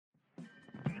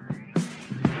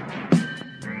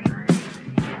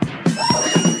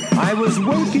I was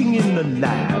working in the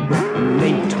lab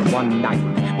late one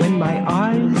night when my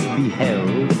eyes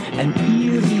beheld an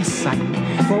eerie sight.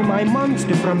 For my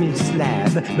monster from his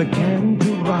slab began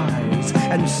to rise,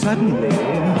 and suddenly,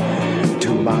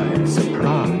 to my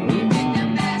surprise,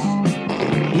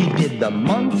 he did the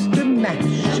monster mash.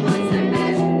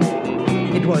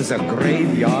 It was a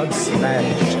graveyard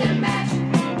smash.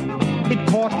 It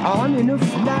caught on in a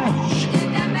flash.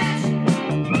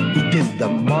 He did the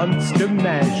monster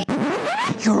mash.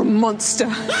 You're a monster.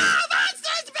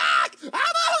 Monster's back!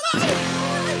 I'm alive!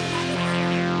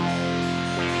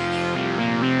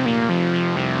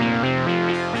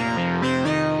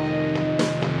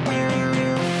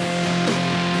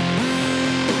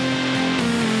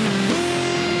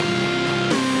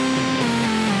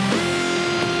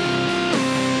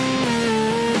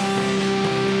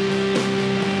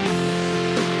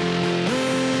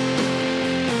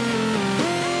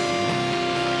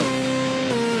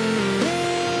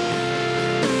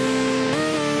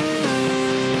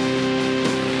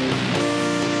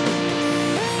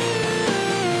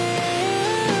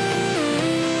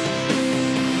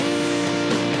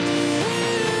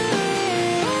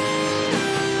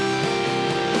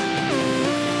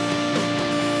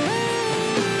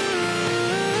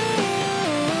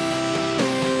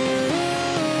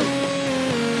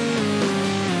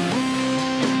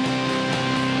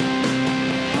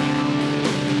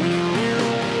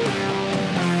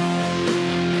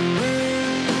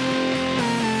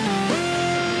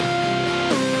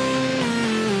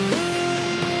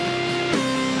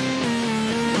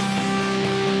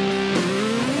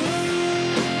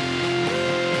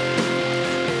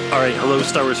 All right, hello,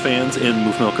 Star Wars fans and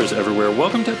Moof Milkers everywhere.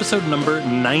 Welcome to episode number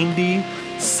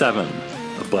 97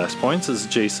 of Blast Points. This is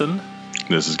Jason.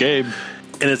 This is Gabe.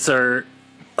 And it's our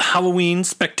Halloween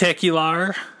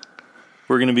spectacular.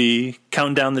 We're going to be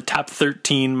counting down the top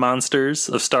 13 monsters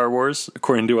of Star Wars,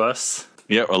 according to us.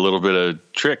 Yep, a little bit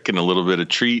of trick and a little bit of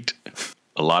treat.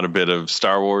 A lot of bit of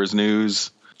Star Wars news.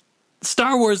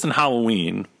 Star Wars and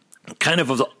Halloween kind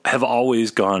of have always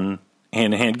gone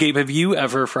hand in hand. Gabe, have you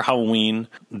ever, for Halloween,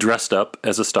 dressed up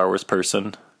as a Star Wars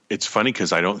person? It's funny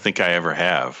because I don't think I ever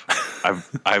have.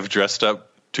 I've dressed up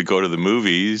to go to the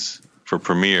movies for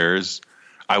premieres.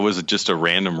 I was just a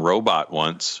random robot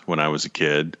once when I was a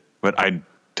kid, but I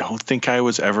don't think I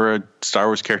was ever a Star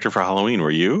Wars character for Halloween.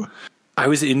 Were you? I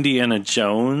was Indiana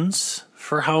Jones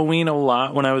for Halloween a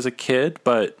lot when I was a kid,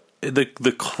 but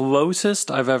the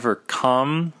closest I've ever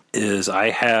come is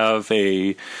I have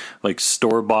a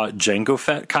store-bought Jango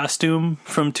Fett costume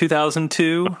from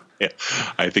 2002. Yeah,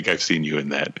 I think I've seen you in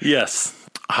that. Yes.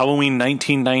 Halloween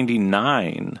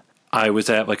 1999, I was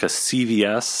at a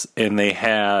CVS and they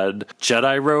had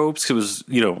Jedi robes. It was,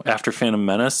 after Phantom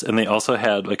Menace, and they also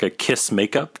had a Kiss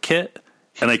makeup kit.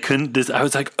 And I couldn't, I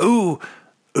was like, ooh.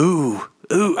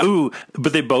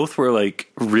 But they both were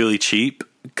really cheap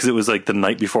because it was the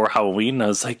night before Halloween. And I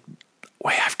was like,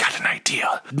 wait, I've got an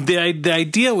idea. The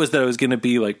idea was that I was going to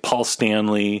be Paul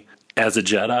Stanley as a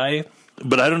Jedi,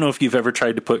 but I don't know if you've ever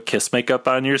tried to put Kiss makeup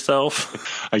on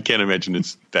yourself. I can't imagine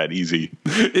it's that easy.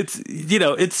 It's,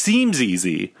 it seems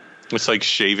easy. It's like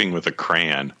shaving with a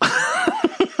crayon.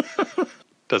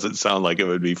 Doesn't sound like it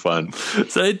would be fun.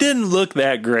 So it didn't look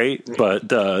that great, but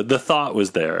the thought was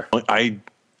there. I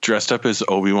dressed up as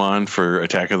Obi-Wan for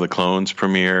Attack of the Clones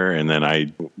premiere, and then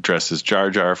I dressed as Jar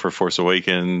Jar for Force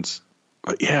Awakens.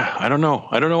 But yeah, I don't know.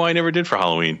 I don't know why I never did for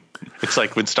Halloween. It's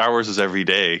like when Star Wars is every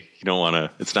day, you don't want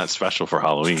to, it's not special for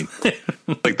Halloween.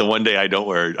 The one day I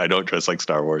don't dress like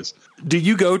Star Wars. Do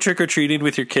you go trick-or-treating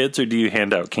with your kids, or do you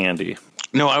hand out candy?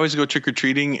 No, I always go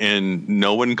trick-or-treating and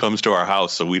no one comes to our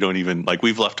house. So we don't even,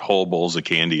 we've left whole bowls of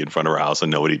candy in front of our house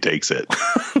and nobody takes it.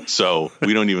 So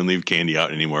we don't even leave candy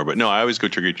out anymore. But no, I always go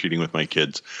trick-or-treating with my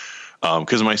kids.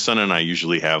 Because my son and I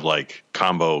usually have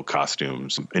combo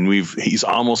costumes, and he's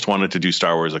almost wanted to do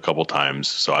Star Wars a couple times,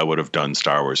 so I would have done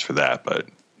Star Wars for that, but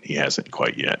he hasn't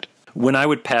quite yet. When I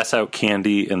would pass out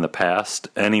candy in the past,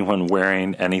 anyone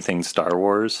wearing anything Star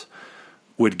Wars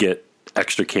would get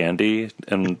extra candy,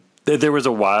 and there was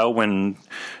a while when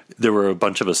there were a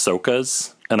bunch of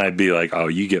Ahsokas, and I'd be like, oh,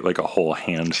 you get a whole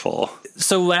handful.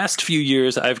 So last few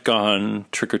years, I've gone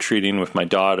trick-or-treating with my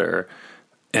daughter.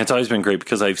 And it's always been great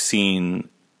because I've seen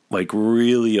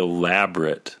really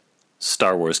elaborate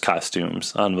Star Wars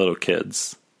costumes on little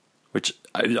kids, which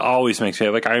it always makes me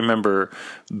I remember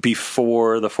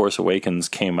before The Force Awakens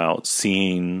came out,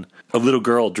 seeing a little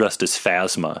girl dressed as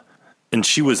Phasma, and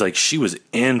she was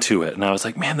into it. And I was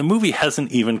like, man, the movie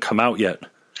hasn't even come out yet.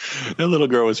 That little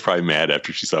girl was probably mad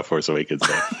after she saw Force Awakens.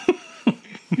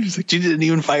 She's like, she didn't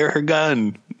even fire her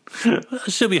gun.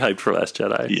 She'll be hyped for Last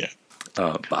Jedi. Yeah.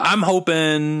 I'm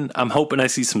hoping I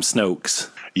see some Snokes.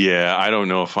 Yeah, I don't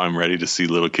know if I'm ready to see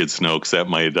little kid Snokes. That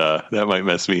might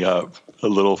mess me up. A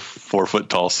little 4-foot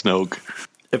tall Snoke.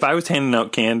 If I was handing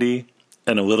out candy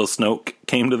and a little Snoke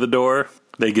came to the door,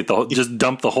 they get just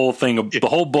dump the whole thing, the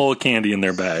whole bowl of candy in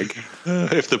their bag.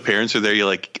 If the parents are there, you're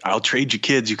like, I'll trade you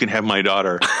kids. You can have my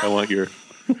daughter. I want your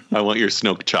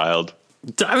Snoke child.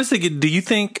 I was thinking, do you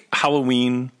think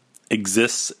Halloween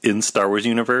exists in Star Wars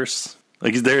universe?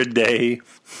 Like, is there a day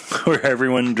where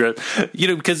everyone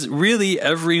because really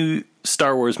every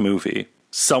Star Wars movie,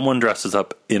 someone dresses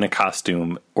up in a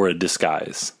costume or a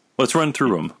disguise. Let's run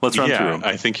through them.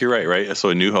 I think you're right? So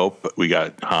A New Hope, we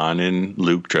got Han and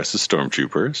Luke dressed as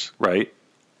stormtroopers. Right.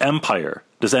 Empire.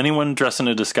 Does anyone dress in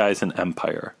a disguise in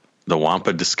Empire? The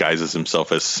Wampa disguises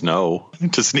himself as Snow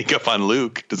to sneak up on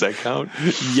Luke. Does that count?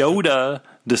 Yoda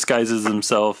disguises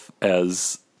himself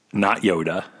as not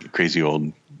Yoda. Crazy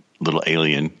old little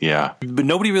alien, yeah. But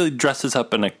nobody really dresses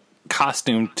up in a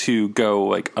costume to go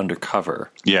like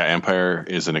undercover. Yeah, Empire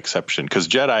is an exception because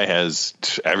Jedi has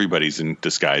everybody's in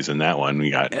disguise in that one. We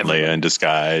got Leia in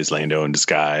disguise, Lando in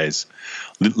disguise,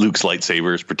 Luke's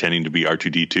lightsabers pretending to be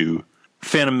R2-D2.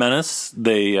 Phantom Menace,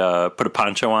 they put a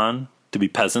poncho on to be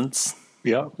peasants.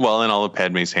 Yeah, well, and all of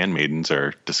Padme's handmaidens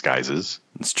are disguises.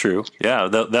 It's true. Yeah,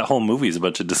 that whole movie is a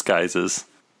bunch of disguises.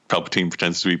 Palpatine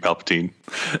pretends to be Palpatine.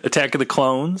 Attack of the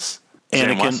Clones.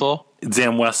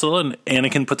 Zam Wessel, and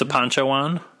Anakin puts a poncho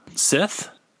on. Sith?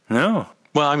 No.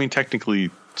 Well, I mean, technically,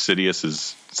 Sidious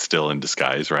is still in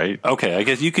disguise, right? Okay, I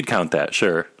guess you could count that,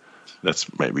 sure.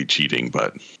 That's might be cheating,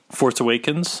 but... Force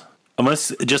Awakens?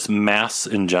 Unless just masks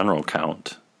in general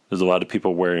count. There's a lot of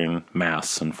people wearing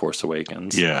masks in Force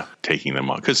Awakens. Yeah, taking them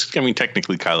off. Because, I mean,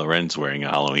 technically, Kylo Ren's wearing a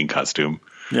Halloween costume.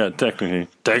 Yeah, technically.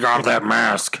 Take off that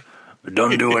mask. It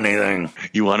doesn't do anything.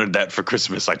 You wanted that for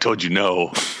Christmas. I told you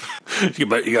no.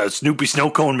 But you got a Snoopy snow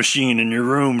cone machine in your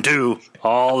room, too.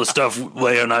 All the stuff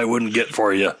Leia and I wouldn't get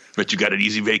for you. But you got an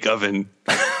easy bake oven.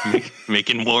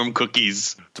 Making warm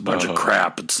cookies. It's a bunch of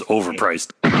crap. It's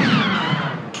overpriced.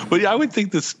 But yeah, I would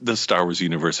think the Star Wars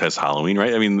universe has Halloween,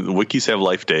 right? I mean, the wikis have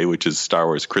Life Day, which is Star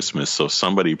Wars Christmas. So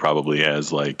somebody probably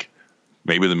has, like,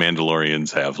 maybe the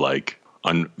Mandalorians have, like,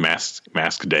 Mask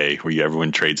Day, where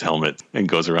everyone trades helmets and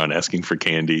goes around asking for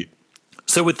candy.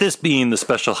 So with this being the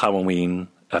special Halloween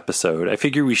episode, I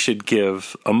figure we should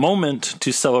give a moment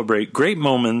to celebrate great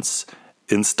moments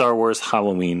in Star Wars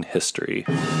Halloween history.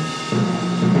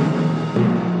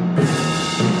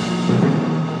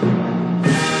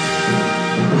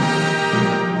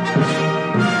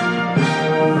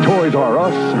 Toys R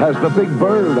Us has the Big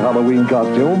Bird Halloween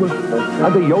costume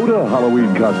and the Yoda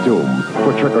Halloween costume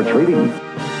for trick-or-treating.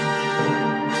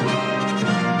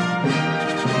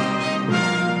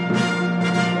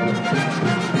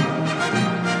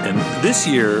 And this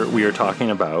year we are talking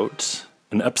about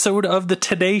an episode of The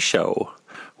Today Show,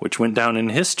 which went down in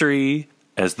history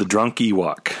as the Drunk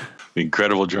Ewok. The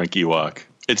Incredible Drunk Ewok.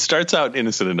 It starts out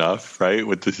innocent enough, right?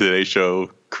 With the Today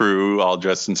Show crew all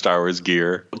dressed in Star Wars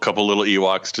gear. A couple little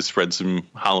Ewoks to spread some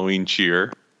Halloween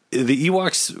cheer. The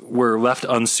Ewoks were left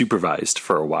unsupervised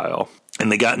for a while,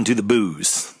 and they got into the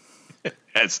booze.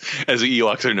 As the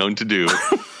Ewoks are known to do.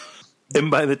 And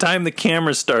by the time the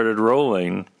cameras started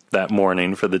rolling that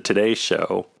morning for the Today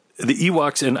Show, the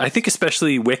Ewoks, and I think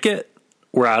especially Wicket,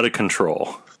 were out of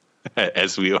control.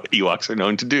 As we Ewoks are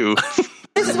known to do.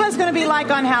 This is what it's going to be like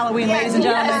on Halloween, ladies and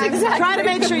gentlemen. Yes, exactly. Try to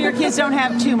make sure your kids don't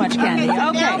have too much candy.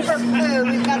 Okay. For food,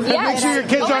 we've got Make sure your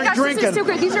kids aren't drinking. This is so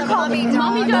great. These are called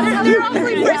Mommy Dogs. They're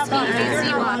awfully risky.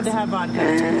 I wanted to have vodka. All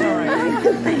right.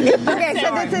 Okay,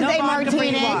 so this is No a vodka for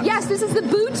martini. Ewoks. Yes, this is the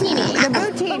Bootini. The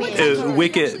Bootini.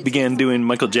 Wicket began doing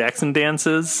Michael Jackson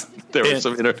dances. There was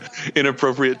some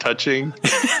inappropriate touching.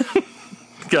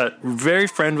 Got very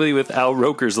friendly with Al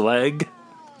Roker's leg.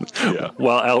 Yeah.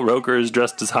 While Al Roker is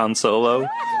dressed as Han Solo.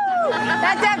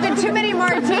 That's after too many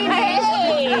martinis.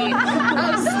 Hey.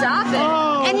 Oh, stop it.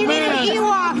 And you need an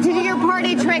Ewok to do your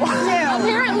party tricks, too.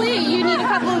 Apparently, you need a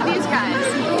couple of these guys.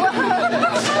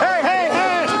 Hey, hey,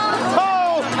 hey!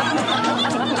 Oh!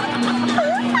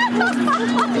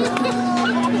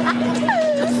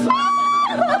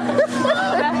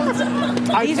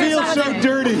 I feel so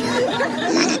dirty.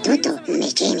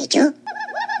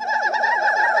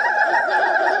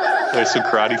 There's some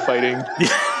karate fighting.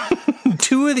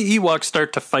 Two of the Ewoks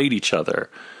start to fight each other.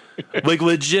 Like,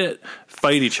 legit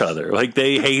fight each other. Like,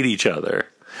 they hate each other.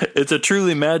 It's a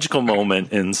truly magical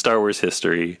moment in Star Wars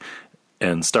history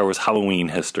and Star Wars Halloween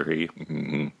history.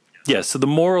 Mm-hmm. Yeah, so the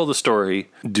moral of the story,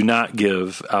 do not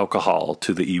give alcohol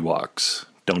to the Ewoks.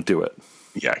 Don't do it.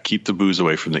 Yeah, keep the booze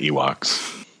away from the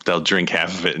Ewoks. they'll drink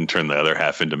half of it and turn the other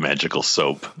half into magical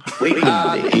soap. When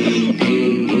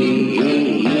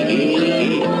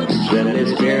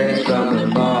the spirits from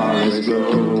the forest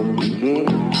grow,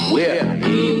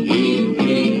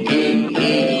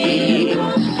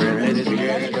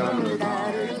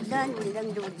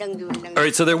 All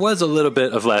right, so there was a little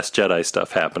bit of Last Jedi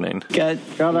stuff happening. Good.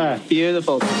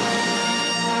 Beautiful.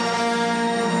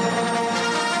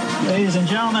 Ladies and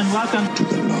gentlemen, welcome To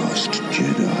the Last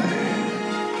Jedi.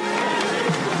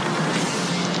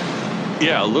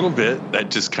 Yeah, a little bit.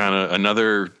 That just kind of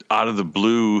another out of the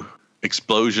blue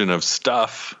explosion of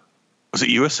stuff. Was it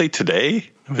USA Today,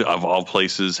 of all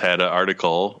places, had an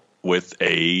article with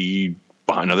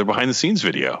another behind the scenes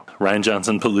video. Rian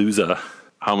Johnson Palooza.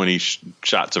 How many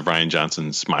shots of Rian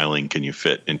Johnson smiling can you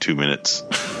fit in 2 minutes?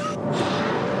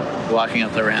 Walking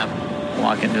up the ramp,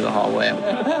 walking through the hallway.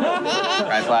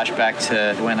 I flash back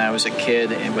to when I was a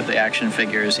kid and with the action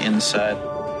figures inside.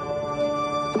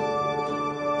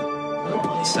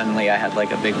 Suddenly I had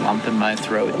like a big lump in my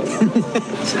throat.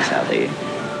 This is how they...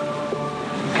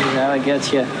 This is how it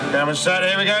gets you. Camera set,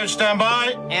 here we go, stand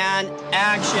by. And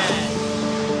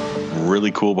action. Really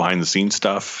cool behind the scenes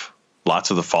stuff. Lots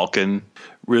of the Falcon.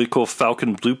 Really cool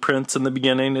Falcon blueprints in the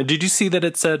beginning. Did you see that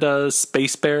it said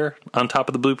Space Bear on top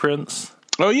of the blueprints?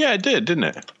 Oh, yeah, it did, didn't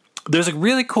it? There's a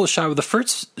really cool shot. The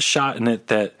first shot in it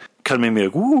that kind of made me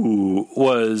like, ooh,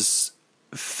 was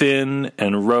Finn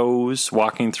and Rose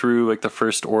walking through like the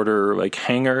First Order like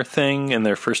hangar thing in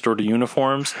their First Order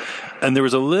uniforms. And there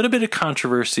was a little bit of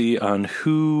controversy on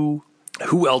who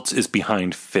else is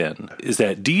behind Finn. Is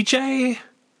that DJ?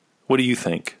 What do you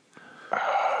think?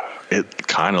 It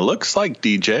kind of looks like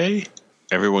DJ.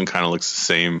 Everyone kind of looks the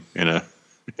same in a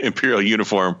Imperial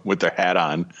uniform with their hat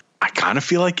on. I kind of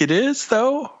feel like it is,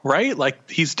 though, right? Like,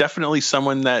 he's definitely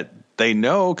someone that they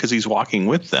know because he's walking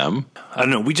with them. I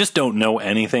don't know. We just don't know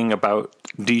anything about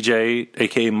DJ,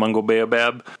 a.k.a. Mungo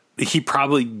Baobab. He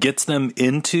probably gets them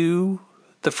into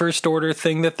the First Order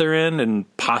thing that they're in and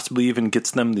possibly even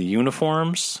gets them the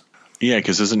uniforms. Yeah,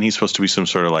 because isn't he supposed to be some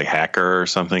sort of like hacker or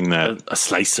something? That A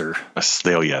slicer. the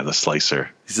slicer.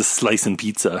 He's just slicing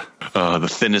pizza. The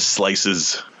thinnest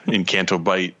slices in Canto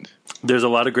Bite. There's a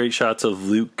lot of great shots of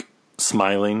Luke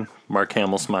smiling, Mark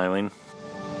Hamill smiling.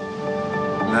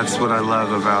 That's what I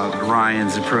love about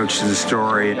Ryan's approach to the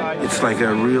story. It's like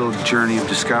a real journey of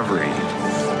discovery.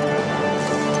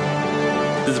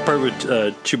 There's a part with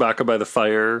Chewbacca by the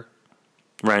fire,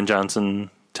 Rian Johnson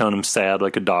telling him sad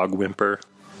like a dog whimper.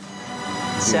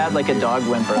 Sad like a dog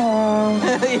whimper.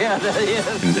 Yeah,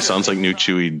 And it sounds like new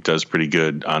Chewie does pretty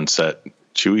good on set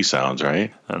Chewie sounds,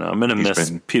 right? I don't know. I'm going to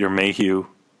miss Peter Mayhew,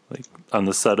 like on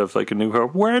the set of like A New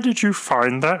Hope. Where did you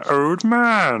find that old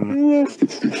man?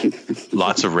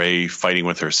 Lots of Rey fighting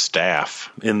with her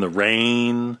staff. In the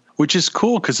rain. Which is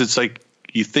cool because it's like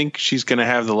you think she's going to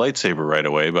have the lightsaber right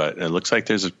away, but it looks like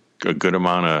there's a good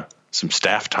amount of some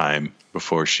staff time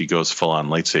before she goes full on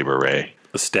lightsaber Rey.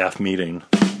 A staff meeting.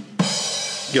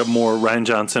 You got more Rian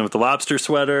Johnson with the lobster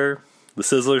sweater, the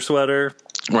Sizzler sweater.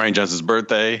 Rian Johnson's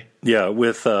birthday. Yeah,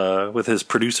 with his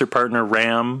producer partner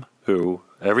Ram, who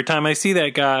every time I see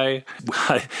that guy,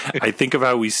 I think of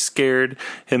how we scared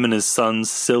him and his son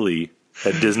Silly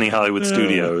at Disney Hollywood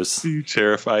Studios. You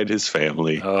terrified his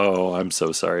family. Oh, I'm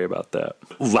so sorry about that.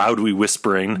 Loudly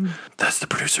whispering, that's the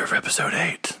producer of episode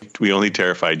 8. We only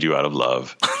terrified you out of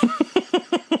love.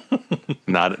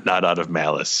 Not out of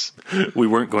malice. We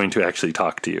weren't going to actually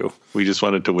talk to you. We just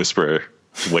wanted to whisper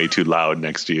way too loud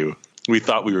next to you. We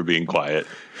thought we were being quiet.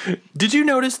 Did you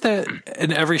notice that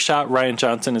in every shot, Rian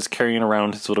Johnson is carrying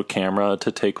around his little camera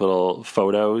to take little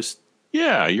photos?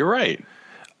 Yeah, you're right.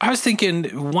 I was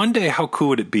thinking one day, how cool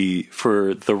would it be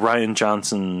for the Rian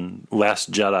Johnson Last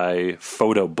Jedi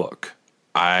photo book?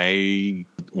 I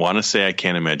want to say I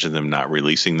can't imagine them not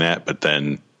releasing that, but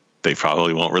then they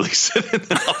probably won't release it, and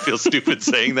then I'll feel stupid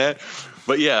saying that.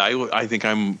 But yeah, I think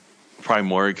I'm probably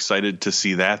more excited to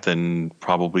see that than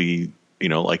probably,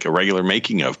 like a regular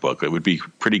making of book. It would be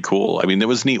pretty cool. I mean, it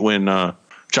was neat when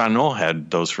John Knoll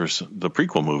had those for the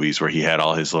prequel movies where he had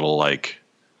all his little like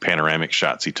panoramic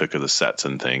shots he took of the sets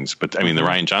and things. But I mean, the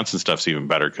Rian Johnson stuff's even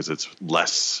better because it's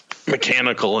less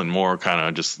mechanical and more kind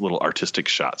of just little artistic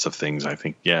shots of things. I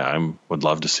think, I would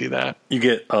love to see that. You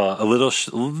get a little,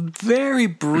 very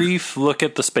brief look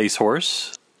at the Space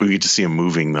Horse. We get to see him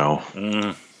moving though.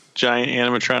 Giant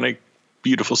animatronic,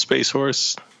 beautiful Space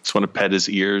Horse. Just want to pet his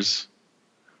ears.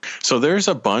 So there's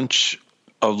a bunch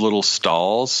of little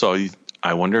stalls. So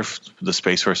I wonder if the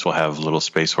Space Horse will have little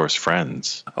Space Horse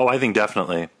friends. Oh, I think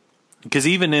definitely. Because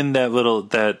even in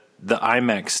the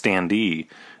IMAX standee,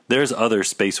 there's other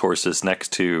Space Horses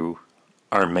next to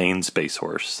our main space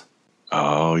horse.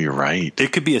 Oh, you're right.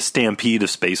 It could be a stampede of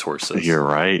space horses. You're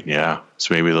right, yeah.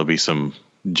 So maybe there'll be some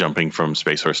jumping from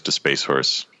space horse to space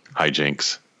horse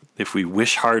hijinks. If we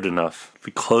wish hard enough, if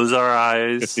we close our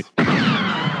eyes.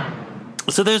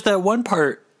 So there's that one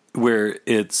part where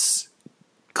it's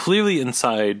clearly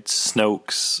inside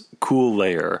Snoke's cool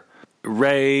lair.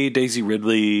 Rey, Daisy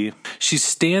Ridley, she's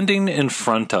standing in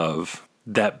front of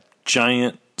that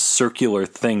giant circular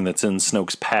thing that's in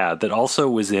Snoke's pad that also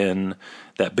was in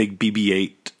that big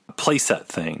BB-8 playset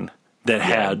thing that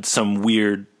had some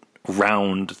weird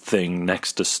round thing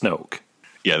next to Snoke.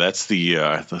 Yeah, that's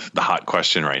the hot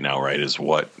question right now, right? Is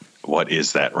what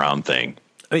is that round thing?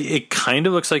 It kind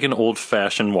of looks like an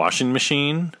old-fashioned washing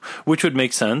machine, which would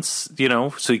make sense,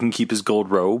 so he can keep his gold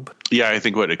robe. Yeah, I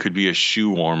think it could be a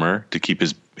shoe warmer to keep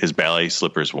his ballet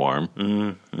slippers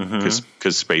warm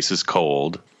because space is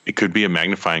cold. It could be a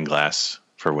magnifying glass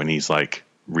for when he's like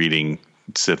reading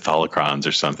Sith holocrons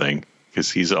or something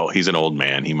because he's an old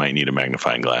man. He might need a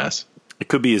magnifying glass. It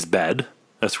could be his bed.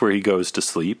 That's where he goes to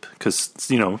sleep because,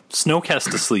 Snoke has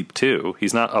to sleep too.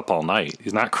 He's not up all night.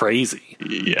 He's not crazy.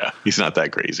 Yeah, he's not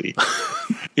that crazy.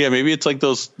 Yeah, maybe it's like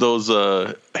those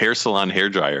hair salon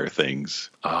hairdryer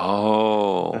things.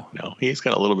 Oh. No, he's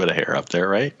got a little bit of hair up there,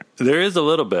 right? There is a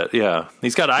little bit, yeah.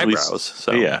 He's got eyebrows.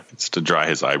 So. Yeah, it's to dry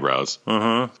his eyebrows.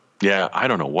 Yeah, I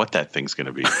don't know what that thing's going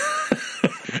to be.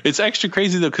 It's extra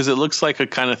crazy, though, because it looks like a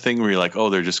kind of thing where you're like,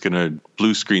 oh, they're just going to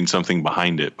blue screen something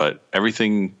behind it. But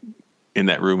everything in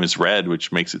that room is red,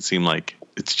 which makes it seem like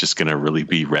it's just going to really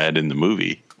be red in the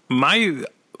movie. My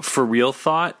for real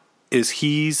thought is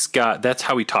that's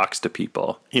how he talks to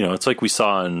people. It's like we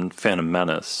saw in Phantom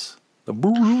Menace. It's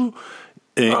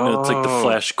like the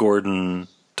Flash Gordon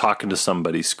talking to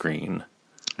somebody screen.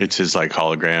 It's his like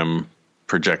hologram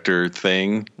projector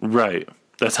thing. Right.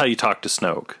 That's how you talk to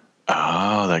Snoke.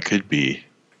 Oh, that could be.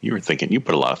 You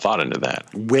put a lot of thought into that.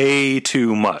 Way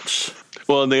too much.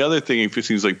 Well, and the other thing, it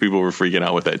seems like people were freaking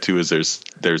out with that too, is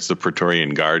there's the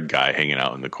Praetorian Guard guy hanging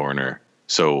out in the corner.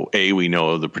 So, we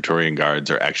know the Praetorian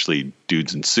Guards are actually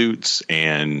dudes in suits,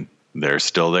 and they're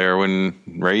still there when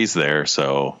Rey's there.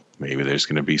 So maybe there's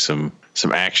going to be some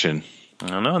action. I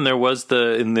don't know. And there was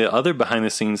in the other behind the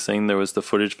scenes thing, there was the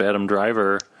footage of Adam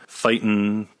Driver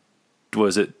fighting.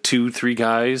 Was it 2-3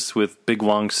 guys with big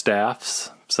long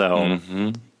staffs? So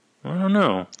I don't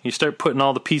know. You start putting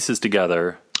all the pieces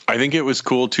together. I think it was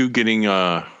cool too, getting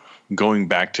going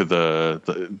back to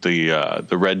the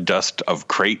red dust of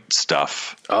crate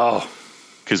stuff. Oh,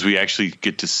 because we actually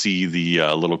get to see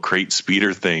the little crate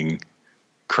speeder thing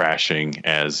crashing.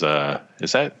 As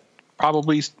is that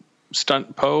probably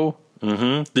Stunt Poe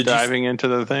diving into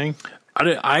the thing?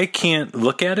 I can't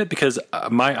look at it because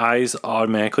my eyes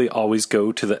automatically always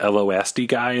go to the LOSD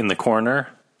guy in the corner.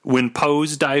 When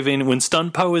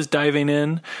Stunt Poe is diving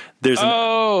in, there's a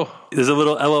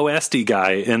little LOSD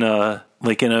guy in a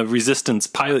Resistance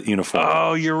pilot uniform.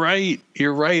 Oh, you're right.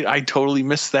 I totally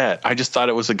missed that. I just thought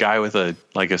it was a guy with a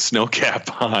snow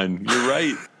cap on. You're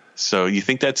right. So you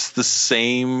think that's the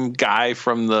same guy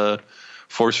from the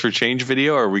Force for Change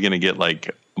video, or are we going to get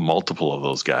multiple of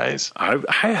those guys?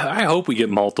 I hope we get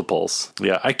multiples.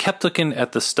 Yeah, I kept looking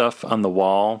at the stuff on the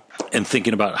wall and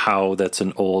thinking about how that's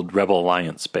an old Rebel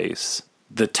Alliance base.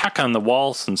 The tech on the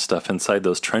walls and stuff inside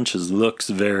those trenches looks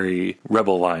very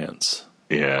Rebel Alliance.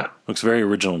 Yeah. Looks very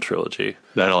original trilogy.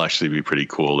 That'll actually be pretty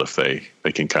cool if they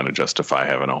can kind of justify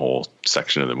having a whole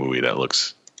section of the movie that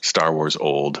looks Star Wars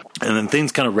old. And then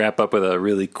things kind of wrap up with a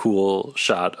really cool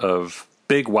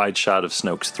big wide shot of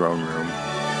Snoke's throne room.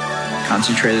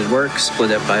 Concentrated work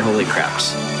split up by holy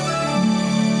craps.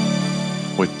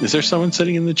 Wait, is there someone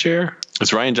sitting in the chair?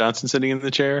 Is Rian Johnson sitting in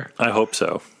the chair? I hope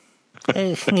so.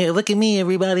 Hey, look at me,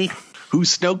 everybody.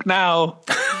 Who's Snoke now?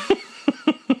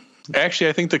 Actually,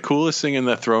 I think the coolest thing in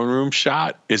the throne room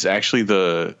shot is actually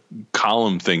the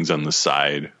column things on the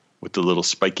side with the little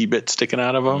spiky bit sticking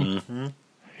out of them. Mm-hmm.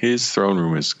 His throne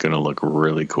room is going to look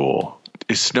really cool.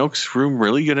 Is Snoke's room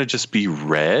really going to just be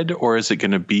red, or is it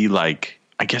going to be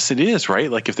I guess it is,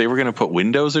 right? If they were going to put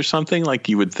windows or something,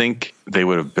 you would think they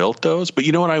would have built those. But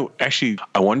you know what?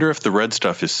 I wonder if the red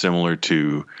stuff is similar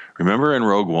to, remember in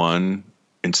Rogue One,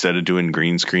 instead of doing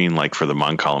green screen for the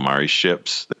Mon Calamari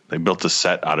ships, they built a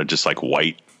set out of just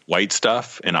white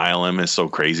stuff. And ILM is so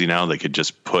crazy now they could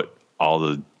just put all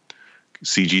the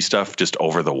CG stuff just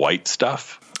over the white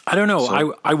stuff. I don't know.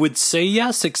 So, I would say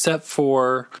yes, except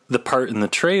for the part in the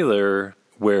trailer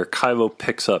where Kylo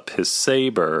picks up his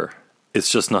saber. It's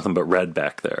just nothing but red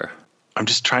back there. I'm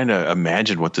just trying to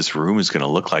imagine what this room is going to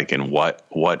look like and what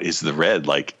is the red.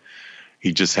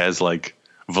 He just has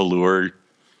velour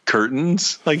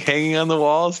curtains like hanging on the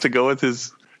walls to go with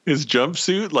his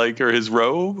jumpsuit, like, or his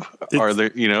robe? Are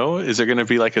there, is there going to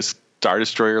be like a Star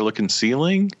Destroyer looking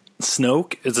ceiling?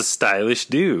 Snoke is a stylish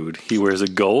dude. He wears a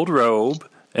gold robe,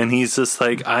 and he's just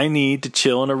like, I need to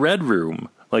chill in a red room.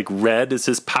 Like, red is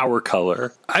his power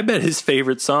color. I bet his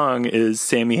favorite song is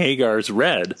Sammy Hagar's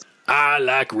Red. I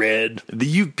like red.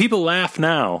 People laugh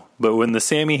now, but when the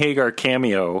Sammy Hagar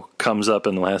cameo comes up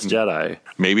in The Last Jedi...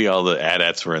 Maybe all the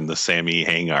AT-ATs were in the Sammy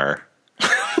Hagar.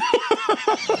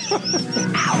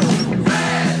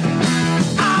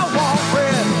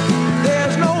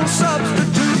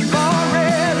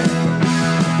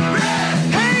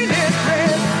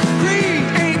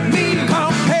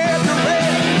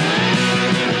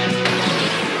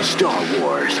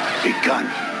 Begun.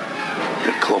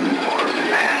 The Clone War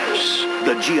has.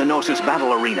 The Geonosis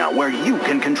Battle Arena, where you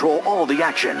can control all the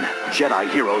action.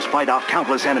 Jedi heroes fight off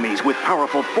countless enemies with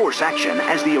powerful Force action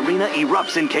as the arena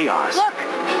erupts in chaos. Look!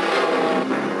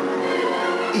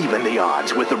 Even the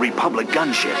odds with the Republic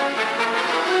gunship.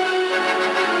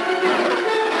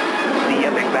 The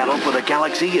epic battle for the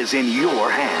galaxy is in your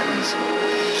hands.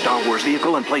 Star Wars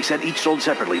vehicle and playset each sold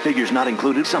separately. Figures not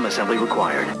included. Some assembly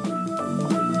required.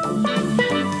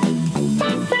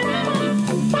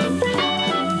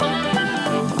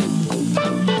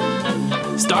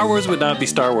 Star Wars would not be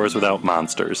Star Wars without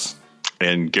monsters.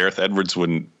 And Gareth Edwards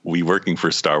wouldn't be working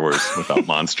for Star Wars without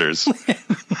monsters.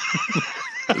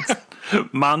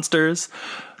 Monsters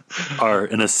are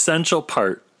an essential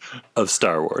part of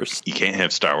Star Wars. You can't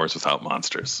have Star Wars without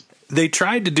monsters. They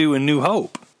tried to do A New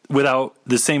Hope without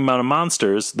the same amount of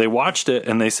monsters. They watched it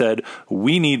and they said,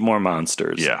 we need more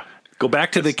monsters. Yeah. Go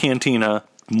back to the cantina.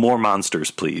 More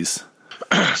monsters, please.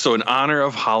 So in honor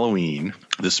of Halloween,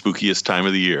 the spookiest time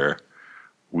of the year,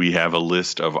 we have a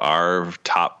list of our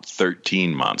top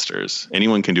 13 monsters.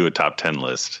 Anyone can do a top 10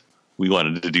 list. We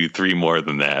wanted to do 3 more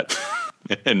than that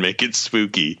and make it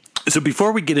spooky. So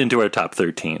before we get into our top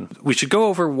 13, we should go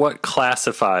over what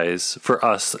classifies for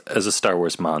us as a Star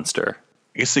Wars monster.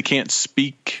 I guess they can't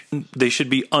speak. They should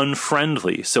be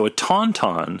unfriendly. So a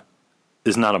Tauntaun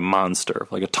is not a monster.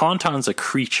 Like a Tauntaun's a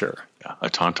creature. Yeah, a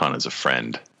Tauntaun is a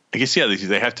friend. I guess, yeah,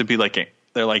 they have to be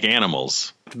they're like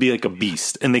animals. To be like a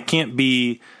beast. And they can't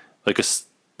be like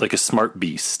a smart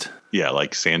beast. Yeah,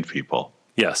 like sand people.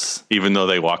 Yes. Even though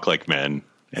they walk like men,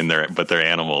 but they're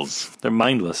animals. They're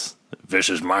mindless.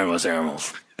 Vicious, mindless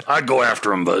animals. I'd go after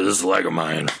them, but this is like a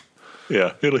mine.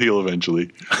 Yeah, it'll heal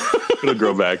eventually. It'll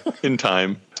grow back in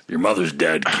time. Your mother's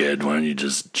dead, kid. Why don't you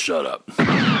just shut up?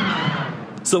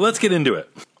 So let's get into it.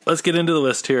 Let's get into the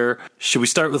list here. Should we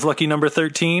start with lucky number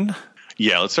 13?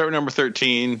 Yeah, let's start with number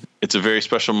 13. It's a very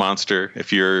special monster.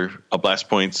 If you're a Blast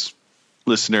Points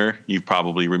listener, you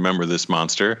probably remember this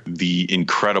monster. The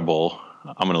incredible,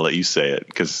 I'm going to let you say it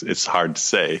because it's hard to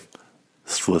say.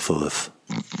 Slitholith.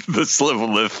 The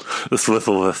Slitholith. The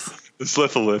Slitholith. The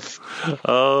Slitholith.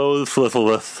 Oh, the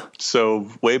Slitholith. So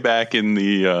way back in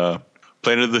the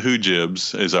Planet of the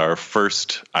Hoojibs is our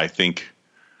first, I think,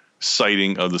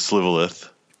 sighting of the Slitholith.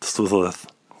 Slitholith.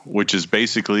 Which is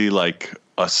basically like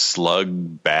a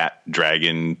slug, bat,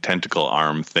 dragon, tentacle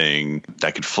arm thing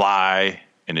that could fly,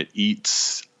 and it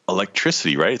eats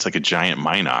electricity, right? It's like a giant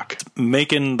Minoc.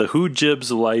 Making the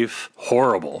Hoojibs' life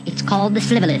horrible. It's called the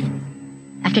Slitholith.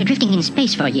 After drifting in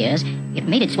space for years, it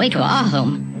made its way to our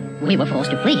home. We were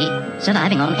forced to flee,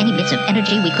 surviving on any bits of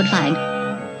energy we could find.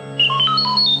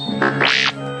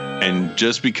 And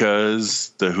just because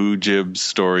the Hoojibs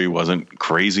story wasn't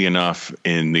crazy enough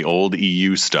in the old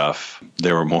EU stuff,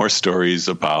 there were more stories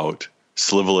about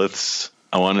Slitholiths.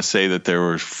 I want to say that there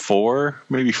were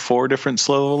maybe four different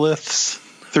Slitholiths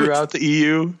throughout the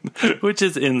EU. Which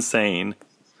is insane.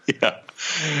 Yeah.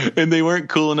 And they weren't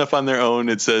cool enough on their own.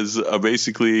 It says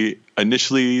basically,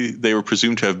 initially they were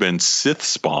presumed to have been Sith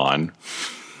spawn,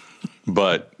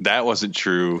 but that wasn't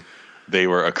true. They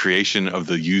were a creation of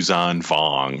the Yuuzhan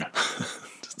Vong.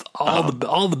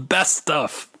 all the best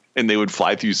stuff. And they would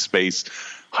fly through space,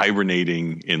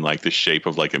 hibernating in like the shape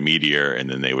of like a meteor, and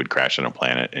then they would crash on a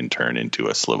planet and turn into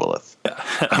a Slitholith. Yeah.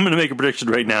 I'm going to make a prediction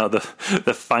right now. The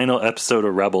final episode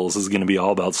of Rebels is going to be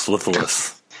all about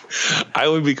Slitholiths. I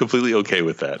would be completely okay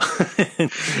with that.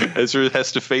 Ezra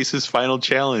has to face his final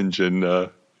challenge, and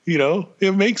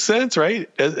it makes sense, right?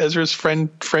 Ezra's friend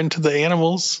to the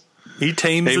animals. He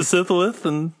tames the Sitholith,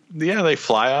 and they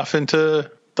fly off into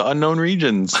the unknown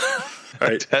regions.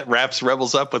 Right. That wraps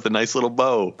Rebels up with a nice little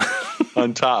bow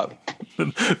on top.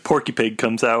 Porky Pig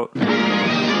comes out.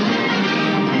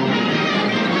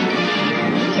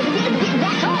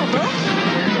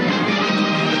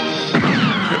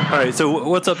 All right, so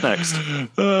what's up next?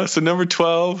 So number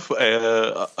 12,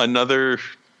 another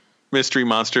mystery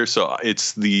monster. So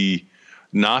it's the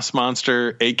Nos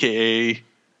monster, a.k.a.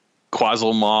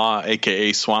 Quazzle Maw,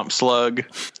 a.k.a. Swamp Slug.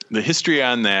 The history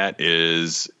on that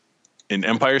is in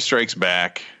Empire Strikes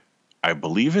Back, I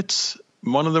believe it's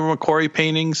one of the McQuarrie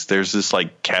paintings. There's this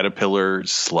like caterpillar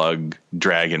slug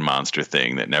dragon monster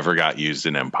thing that never got used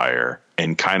in Empire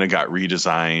and kind of got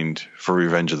redesigned for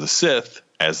Revenge of the Sith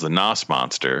as the Nos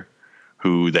monster,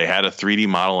 who they had a 3D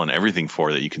model and everything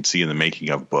for that you can see in the making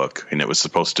of book. And it was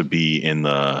supposed to be in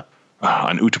the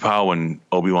on Utapau when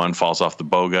Obi-Wan falls off the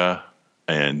boga.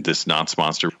 And this Nos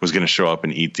monster was going to show up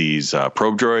and eat these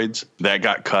probe droids. That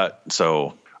got cut.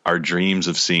 So our dreams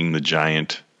of seeing the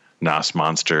giant Nos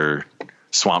monster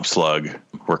swamp slug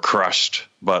were crushed.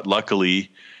 But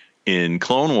luckily, in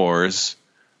Clone Wars,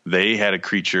 they had a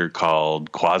creature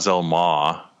called Quazzle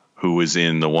Maw, who was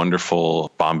in the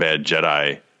wonderful Bombad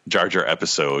Jedi Jar Jar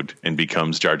episode and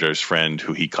becomes Jar Jar's friend,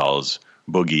 who he calls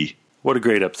Boogie. What a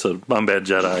great episode, Bombad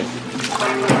Jedi.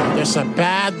 There's a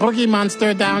bad boogie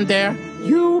monster down there.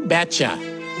 You betcha.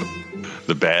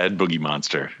 The bad boogie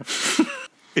monster.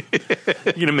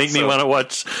 You're going to make me want to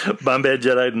watch Bombad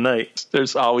Jedi tonight.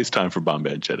 There's always time for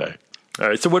Bombad Jedi. All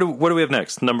right, so what do we have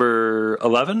next? Number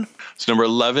 11? So number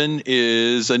 11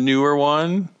 is a newer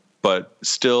one, but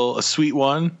still a sweet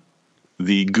one.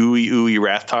 The Gooey Ooey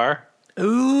Rathtar.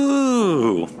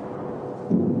 Ooh.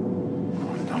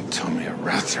 Don't tell me a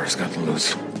Rathtar's got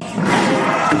loose.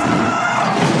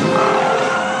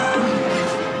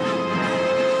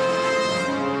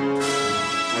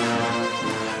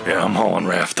 Yeah, I'm hauling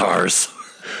Raftars.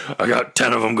 I got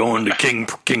 10 of them going to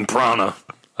King Prana.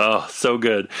 Oh, so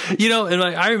good. You know, and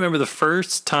I remember the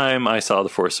first time I saw The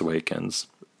Force Awakens,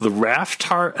 the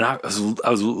Raftar, and I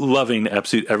was loving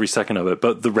absolute every second of it,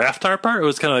 but the Raftar part, it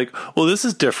was kind of like, well, this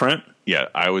is different. Yeah,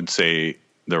 I would say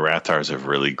the Rathars have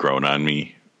really grown on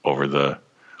me over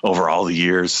all the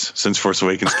years since Force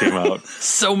Awakens came out.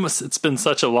 It's been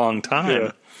such a long time.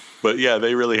 Yeah. But yeah,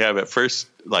 they really have. At first,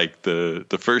 like the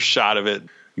first shot of it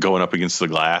going up against the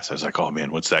glass, I was like, oh man,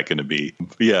 what's that going to be?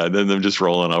 Yeah, and then them just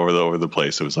rolling over the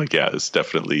place. It was like, yeah, it's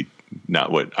definitely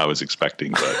not what I was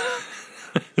expecting, but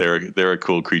they're a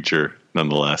cool creature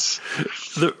nonetheless.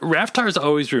 The Raftars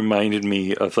always reminded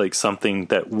me of like something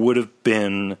that would have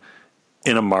been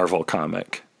in a Marvel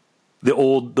comic. The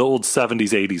old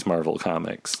 70s, 80s Marvel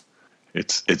comics.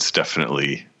 It's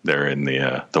definitely they're in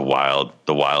the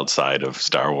wild side of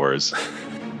Star Wars.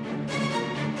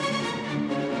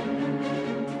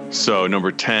 So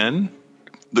number 10,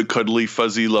 the cuddly,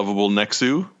 fuzzy, lovable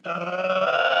Nexu.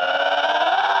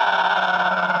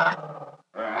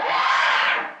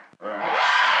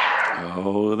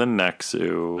 Oh, the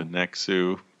Nexu. The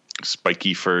Nexu,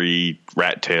 spiky, furry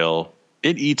rat tail.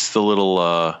 It eats the little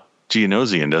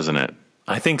Geonosian, doesn't it?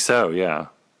 I think so. Yeah.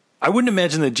 I wouldn't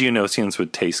imagine that Geonosians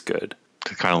would taste good.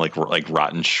 Kind of like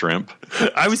rotten shrimp.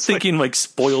 I was thinking like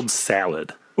spoiled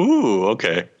salad. Ooh,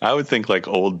 okay. I would think like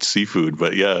old seafood,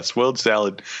 but yeah, spoiled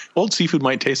salad. Old seafood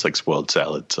might taste like spoiled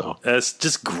salad, so that's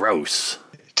just gross.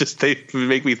 They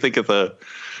make me think of the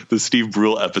Steve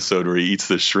Brule episode where he eats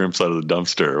the shrimps out of the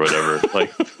dumpster or whatever.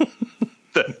 Like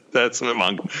that's what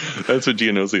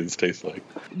Geonosians taste like.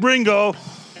 Bringo.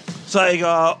 It's like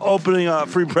opening a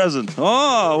free present.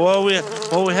 Oh,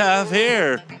 what we have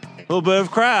here? A little bit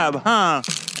of crab, huh?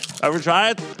 Ever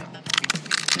try it?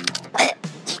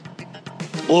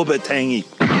 A little bit tangy.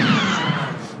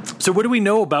 So what do we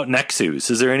know about Nexus?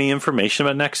 Is there any information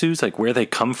about Nexus, like where they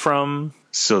come from?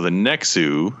 So the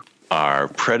Nexu are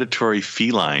predatory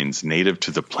felines native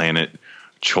to the planet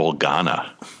Cholgana.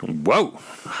 Whoa.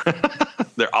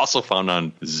 They're also found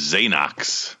on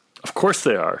Xenox. Of course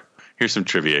they are. Here's some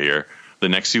trivia here. The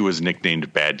Nexu was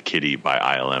nicknamed Bad Kitty by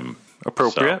ILM.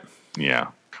 Appropriate. So,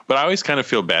 yeah. But I always kind of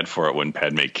feel bad for it when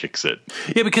Padme kicks it.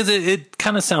 Yeah, because it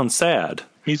kind of sounds sad.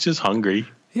 He's just hungry.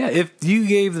 Yeah, if you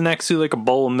gave the Nexu like a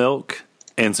bowl of milk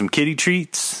and some kitty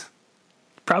treats,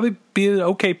 probably be an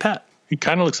okay pet. He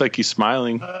kind of looks like he's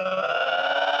smiling. All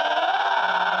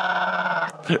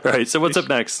right, so what's up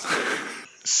next?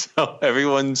 So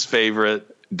everyone's favorite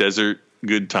desert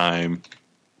good time,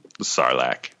 the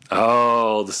Sarlacc.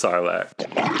 Oh, the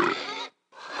Sarlacc.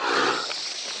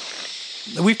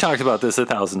 We've talked about this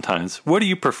 1,000 times. What do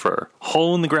you prefer?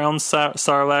 Hole in the ground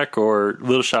Sarlacc or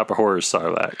Little Shop of Horrors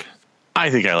Sarlacc? I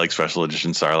think I like Special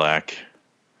Edition Sarlacc.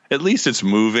 At least it's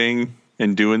moving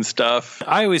and doing stuff.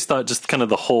 I always thought just kind of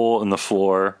the hole in the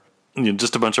floor,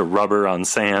 just a bunch of rubber on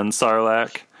sand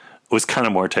Sarlacc was kind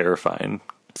of more terrifying.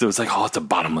 So it was like, oh, it's a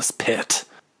bottomless pit.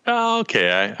 Oh,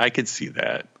 okay. I could see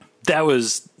that. That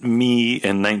was me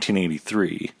in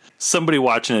 1983. Somebody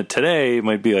watching it today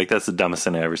might be like, that's the dumbest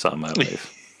thing I ever saw in my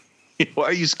life. Why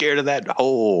are you scared of that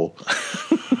hole?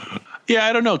 Yeah,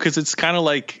 I don't know, because it's kind of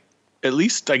like, at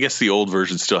least I guess the old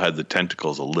version still had the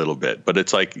tentacles a little bit, but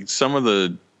it's like some of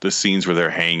the scenes where they're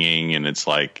hanging, and it's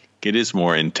like it is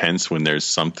more intense when there's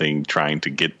something trying to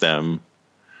get them,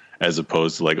 as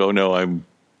opposed to like, oh no, I'm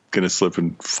gonna slip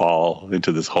and fall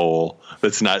into this hole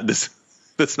that's not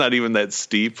even that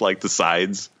steep, like the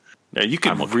sides. Yeah, you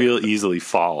could real easily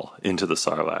fall into the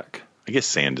Sarlacc. I guess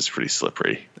sand is pretty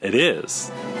slippery. It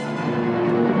is.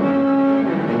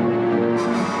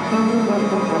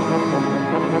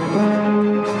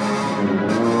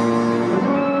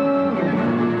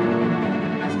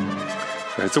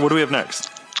 All right, so what do we have next?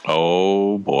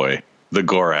 Oh boy, the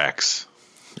Gorax.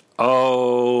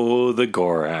 Oh, the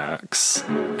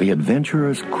Gorax. The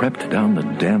adventurers crept down the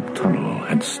damp tunnel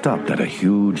and stopped at a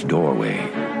huge doorway.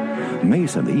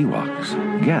 Mace and the Ewoks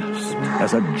gasped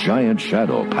as a giant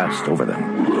shadow passed over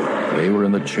them. They were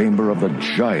in the chamber of the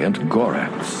giant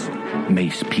Gorax.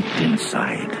 Mace peeked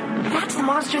inside. That's the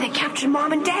monster that captured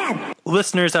Mom and Dad.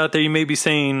 Listeners out there, you may be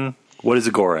saying, what is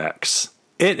a Gorax?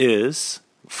 It is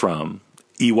from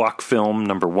Ewok film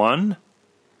number 1,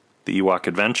 The Ewok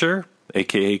Adventure,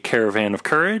 a.k.a. Caravan of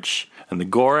Courage, and the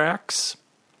Gorax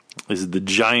is the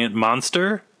giant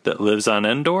monster that lives on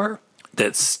Endor,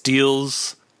 that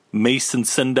steals Mace and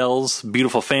Sindel's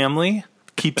beautiful family,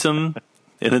 keeps them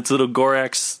in its little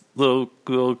Gorax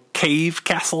little cave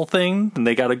castle thing, and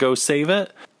they gotta go save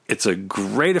it. It's a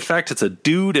great effect. It's a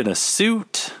dude in a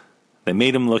suit. They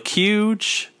made him look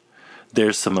huge.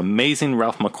 There's some amazing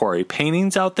Ralph McQuarrie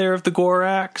paintings out there of the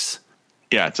Gorax.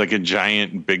 Yeah, it's like a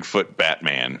giant Bigfoot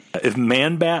Batman. If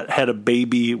Man-Bat had a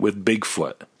baby with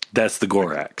Bigfoot, that's the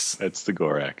Gorax. That's the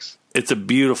Gorax. It's a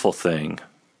beautiful thing.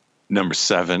 Number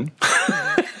 7,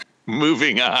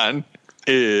 moving on,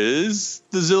 is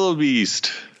the Zillo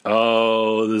Beast.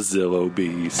 Oh, the Zillo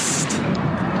Beast.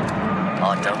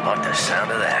 Oh, don't like the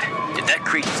sound of that. If that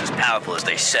creature's as powerful as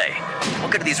they say,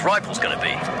 what good are these rifles gonna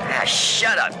be? Ah,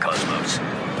 shut up, Cosmos.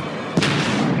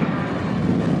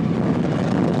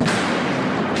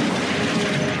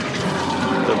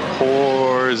 The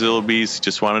poor Zillo Beast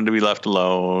just wanted to be left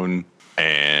alone,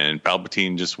 and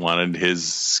Palpatine just wanted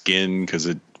his skin because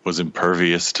it was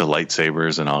impervious to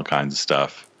lightsabers and all kinds of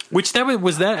stuff. Which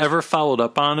was that ever followed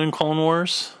up on in Clone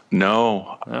Wars?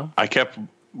 No. I kept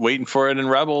waiting for it in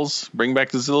Rebels. Bring back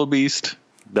the Zillo Beast.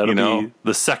 That'll be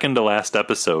the second to last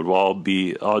episode. Will all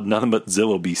be nothing but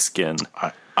Zillo Beast skin.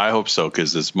 I hope so,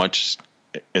 because as much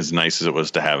as nice as it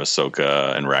was to have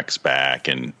Ahsoka and Rex back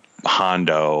and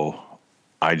Hondo,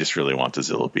 I just really want the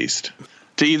Zillo Beast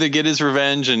to either get his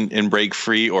revenge and break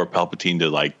free, or Palpatine to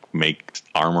like make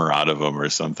armor out of him or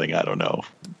something. I don't know.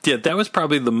 Yeah, that was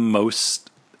probably the most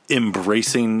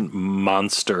embracing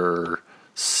monster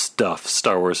stuff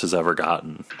Star Wars has ever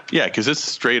gotten. Yeah, because it's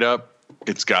straight up,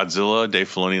 it's Godzilla. Dave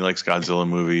Filoni likes Godzilla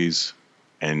movies,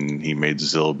 and he made the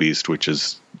Zillo Beast, which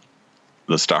is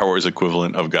the Star Wars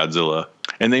equivalent of Godzilla.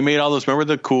 And they made all those, remember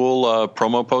the cool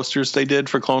promo posters they did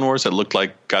for Clone Wars that looked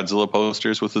like Godzilla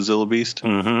posters with the Zillo Beast?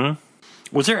 Mm-hmm.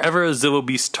 Was there ever a Zillo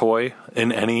Beast toy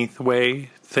in any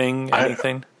way,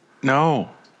 anything? No.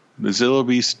 The Zillo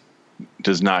Beast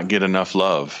does not get enough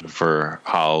love for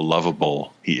how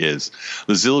lovable he is.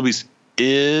 The Zillo Beast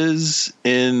is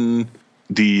in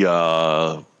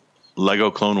the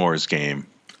Lego Clone Wars game.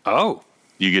 Oh.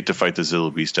 You get to fight the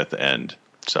Zillo Beast at the end.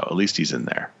 So at least he's in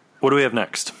there. What do we have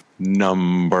next?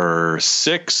 Number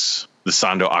 6, the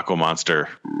Sando Aqua Monster.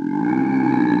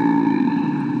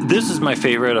 This is my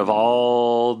favorite of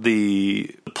all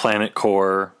the Planet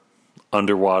Core,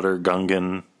 underwater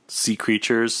Gungan sea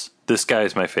creatures. This guy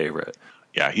is my favorite.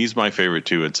 Yeah, he's my favorite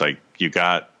too. It's like you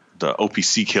got the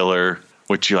OPC killer,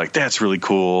 which you're like, that's really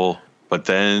cool. But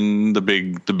then the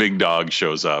big dog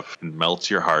shows up and melts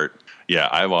your heart. Yeah,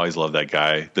 I've always loved that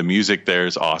guy. The music there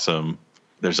is awesome.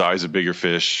 There's always a bigger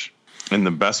fish. And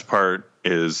the best part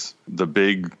is the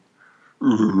big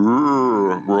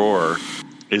roar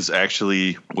was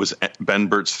Ben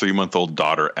Burtt's 3-month-old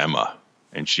daughter, Emma.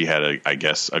 And she had, I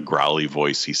guess, a growly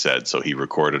voice, he said. So he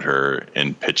recorded her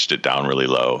and pitched it down really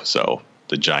low. So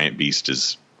the giant beast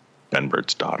is Ben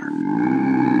Burtt's daughter.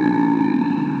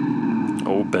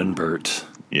 Oh, Ben Burt.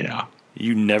 Yeah.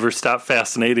 You never stop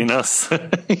fascinating us.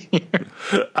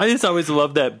 I just always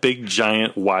love that big,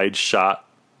 giant, wide shot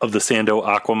of the Sando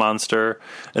Aqua Monster.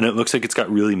 And it looks like it's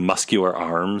got really muscular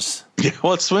arms. Yeah,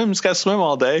 well, it swims. It's got to swim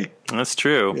all day. That's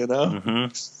true. You know? Mm-hmm.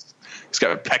 It's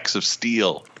got pecs of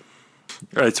steel.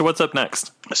 All right, so what's up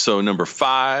next? So number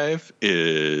 5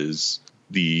 is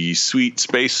the sweet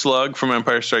space slug from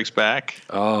Empire Strikes Back.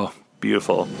 Oh,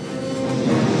 beautiful.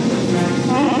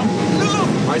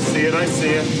 I see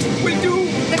it. We do.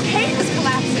 The cave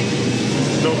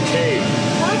cave.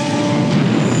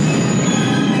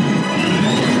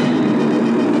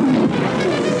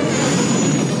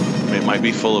 It might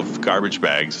be full of garbage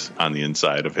bags on the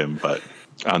inside of him, but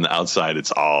on the outside,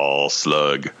 it's all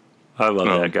slug. I love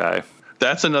that guy.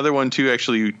 That's another one, too,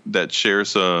 actually, that shares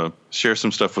some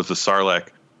stuff with the Sarlacc.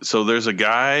 So there's a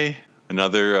guy,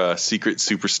 another secret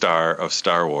superstar of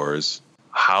Star Wars,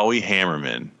 Howie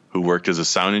Hammerman, who worked as a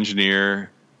sound engineer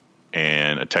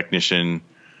and a technician.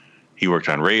 He worked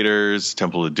on Raiders,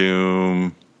 Temple of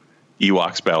Doom,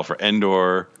 Ewoks Battle for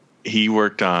Endor. I think he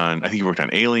worked on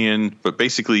Alien, but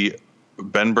basically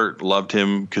Ben Burt loved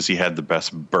him because he had the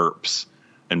best burps.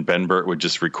 And Ben Burt would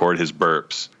just record his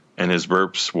burps. And his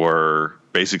burps were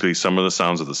basically some of the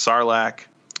sounds of the Sarlacc,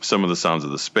 some of the sounds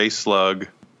of the space slug.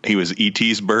 He was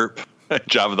E.T.'s burp,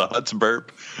 Jabba the Hutt's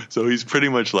burp. So he's pretty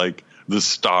much like the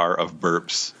star of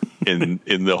burps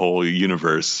in the whole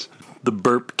universe. The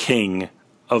burp king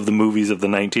of the movies of the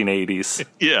 1980s.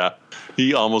 Yeah.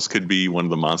 He almost could be one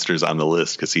of the monsters on the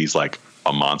list because he's like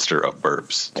a monster of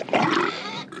burps.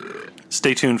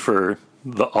 Stay tuned for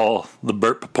the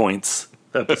burp points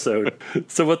episode.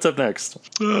 So what's up next?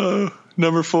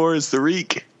 Number 4 is the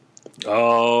Reek.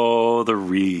 Oh, the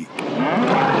Reek.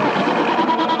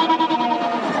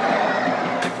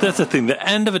 That's the thing. The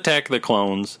end of Attack of the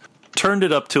Clones turned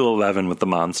it up to 11 with the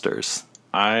monsters.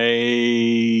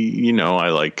 I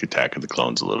like Attack of the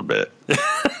Clones a little bit.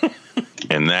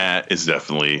 And that is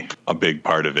definitely a big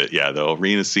part of it. Yeah, the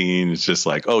arena scene is just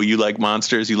like, oh, you like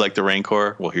monsters? You like the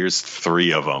Rancor? Well, here's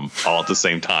 3 of them all at the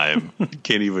same time. You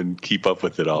can't even keep up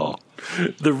with it all.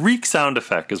 The Reek sound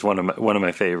effect is one of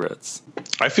my favorites.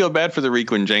 I feel bad for the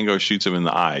Reek when Jango shoots him in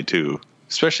the eye, too.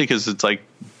 Especially because it's like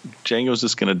Jango's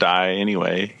just going to die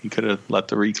anyway. He could have let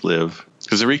the Reek live.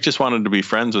 Because the Reek just wanted to be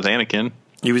friends with Anakin.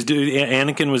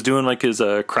 Anakin was doing like his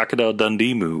Crocodile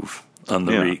Dundee move on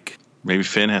the Reek. Maybe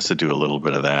Finn has to do a little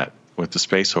bit of that with the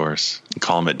Space Horse and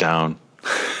calm it down.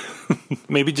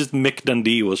 Maybe just Mick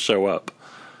Dundee will show up.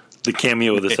 The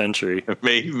cameo of the century.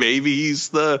 Maybe he's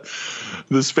the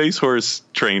Space Horse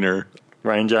trainer.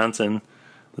 Rian Johnson.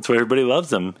 That's why everybody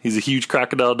loves him. He's a huge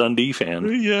Crocodile Dundee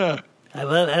fan. Yeah. I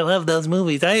love those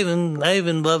movies. I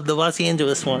even love the Los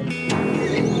Angeles one.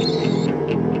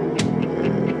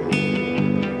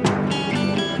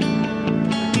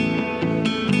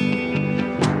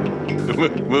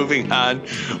 Moving on,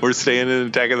 we're staying in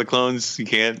Attack of the Clones.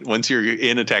 Once you're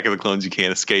in Attack of the Clones, you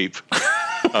can't escape.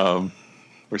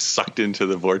 We're sucked into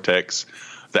the vortex,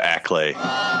 the Acklay.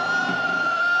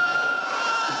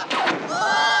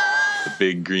 The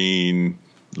big green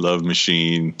love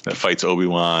machine that fights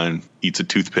Obi-Wan, eats a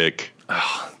toothpick.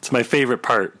 Oh, it's my favorite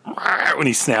part when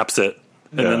he snaps it.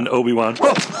 And then Obi-Wan.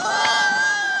 Whoa!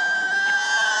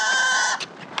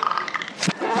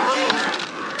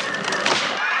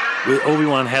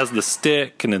 Obi-Wan has the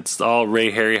stick, and it's all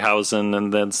Ray Harryhausen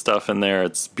and then stuff in there.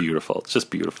 It's beautiful. It's just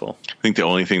beautiful. I think the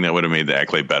only thing that would have made the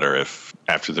Acklay better if,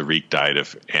 after the Reek died,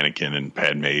 if Anakin and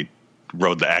Padme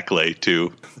rode the Acklay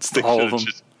too. All of them.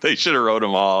 They should have rode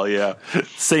them all, yeah.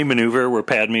 Same maneuver where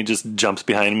Padme just jumps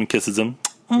behind him and kisses him.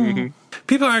 Mm-hmm.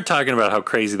 People aren't talking about how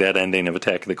crazy that ending of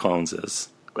Attack of the Clones is.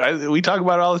 We talk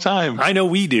about it all the time. I know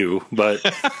we do, but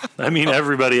I mean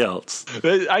everybody else.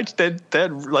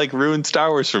 That like ruined Star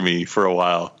Wars for me for a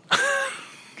while.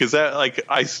 Because that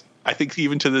I think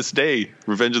even to this day,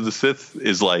 Revenge of the Sith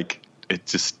is like,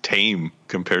 it's just tame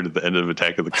compared to the end of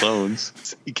Attack of the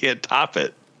Clones. You can't top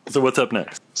it. So what's up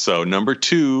next? So number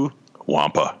 2,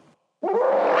 Wampa.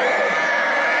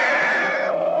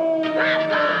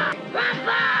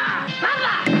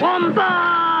 Wampa!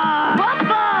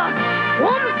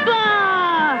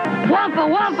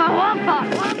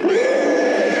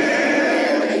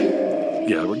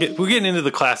 Yeah, we're getting into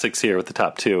the classics here with the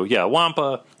top 2. Yeah,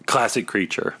 Wampa, classic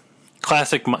creature,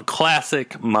 classic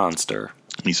monster.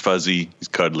 He's fuzzy. He's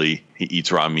cuddly. He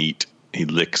eats raw meat. He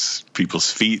licks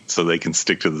people's feet so they can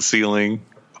stick to the ceiling,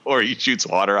 or he shoots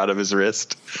water out of his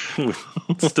wrist.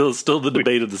 still the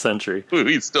debate of the century.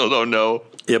 We still don't know.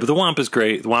 Yeah, but the Wampa's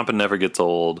great. The Wampa never gets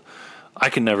old. All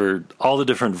the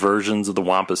different versions of the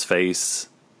Wampa's face.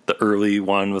 The early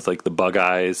one with like the bug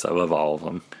eyes. I love all of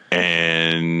them.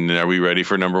 And are we ready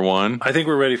for number 1? I think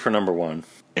we're ready for number 1.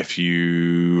 If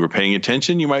you were paying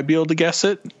attention, you might be able to guess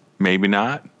it. Maybe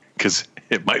not, because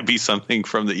it might be something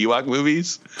from the Ewok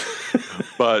movies.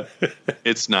 But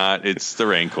it's not. It's the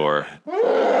Rancor.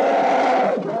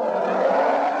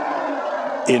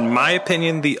 In my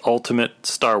opinion, the ultimate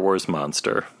Star Wars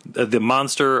monster. The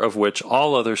monster of which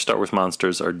all other Star Wars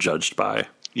monsters are judged by.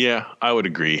 Yeah, I would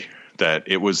agree that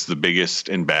it was the biggest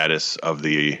and baddest of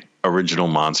the original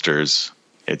monsters.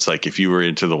 It's like if you were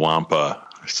into the Wampa,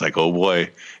 it's like, oh boy,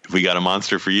 if if we got a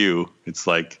monster for you, it's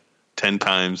like 10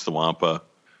 times the Wampa.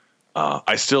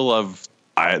 I still love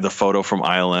the photo from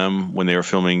ILM when they were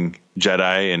filming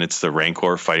Jedi, and it's the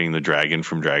Rancor fighting the dragon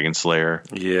from Dragon Slayer.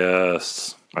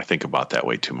 Yes. I think about that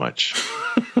way too much.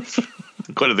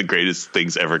 One of the greatest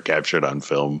things ever captured on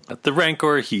film. The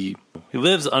Rancor, he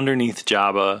lives underneath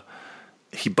Jabba.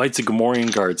 He bites a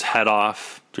Gamorrean guard's head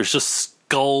off. There's just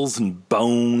skulls and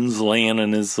bones laying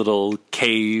in his little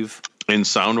cave. And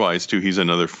sound-wise, too, he's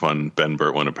another fun Ben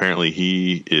Burt one. Apparently,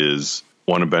 he is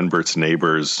one of Ben Burt's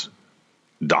neighbors,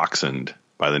 dachshund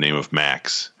by the name of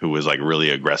Max, who was like really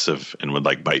aggressive and would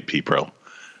like bite people.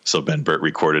 So Ben Burt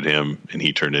recorded him, and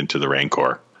he turned into the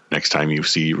Rancor. Next time you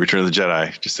see Return of the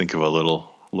Jedi, just think of a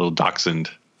little dachshund.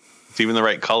 It's even the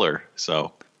right color.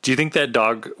 So, do you think that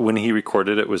dog, when he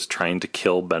recorded it, was trying to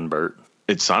kill Ben Burt?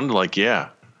 It sounded like, yeah.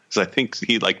 Because I think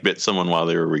he like bit someone while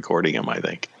they were recording him, I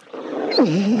think.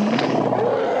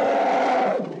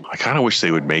 I kind of wish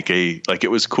they would make it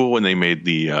was cool when they made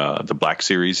the Black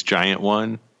Series giant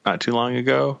one not too long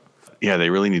ago. Yeah, they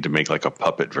really need to make like a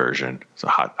puppet version. So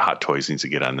Hot Toys needs to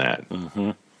get on that.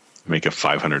 Mm-hmm. Make a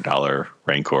 $500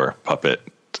 Rancor puppet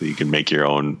so you can make your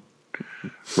own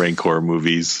Rancor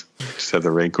movies. Just have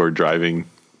the Rancor driving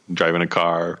a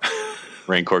car,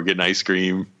 Rancor getting ice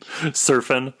cream,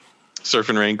 surfing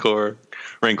Rancor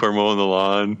mowing the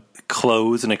lawn.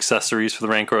 Clothes and accessories for the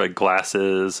Rancor, like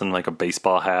glasses and like a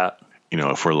baseball hat. You know,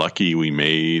 if we're lucky,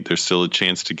 there's still a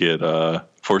chance to get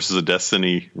Forces of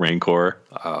Destiny Rancor.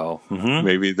 Oh. Mm-hmm.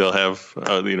 Maybe they'll have,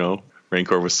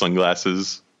 Rancor with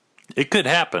sunglasses. It could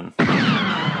happen.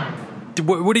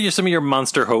 What are some of your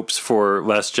monster hopes for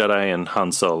Last Jedi and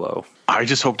Han Solo? I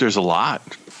just hope there's a lot.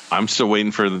 I'm still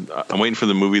waiting for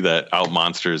the movie that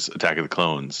out-monsters Attack of the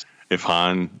Clones. If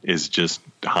Han is just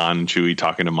Han and Chewie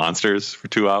talking to monsters for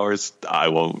 2 hours, I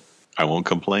won't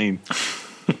complain.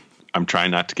 I'm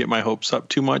trying not to get my hopes up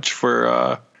too much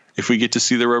for if we get to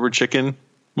see the rubber chicken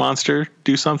monster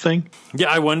do something. Yeah,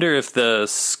 I wonder if the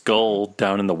skull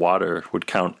down in the water would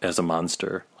count as a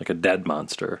monster, like a dead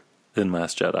monster in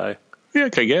Last Jedi. Yeah,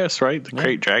 I guess, right? The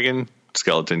Great Dragon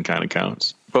skeleton kind of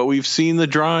counts. But we've seen the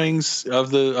drawings of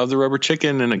the rubber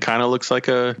chicken, and it kind of looks like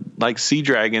a sea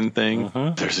dragon thing.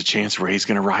 Mm-hmm. There's a chance Rey's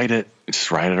going to ride it.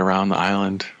 Just ride it around the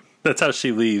island. That's how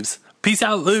she leaves. Peace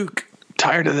out, Luke.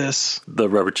 Tired of this. The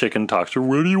rubber chicken talks to her.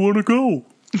 Where do you want to go?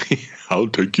 I'll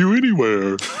take you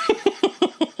anywhere.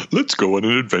 Let's go on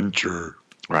an adventure.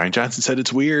 Rian Johnson said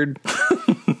it's weird.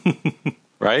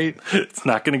 Right? It's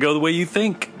not going to go the way you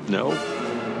think. No.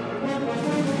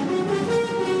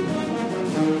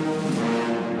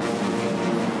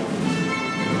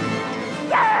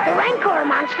 The Rancor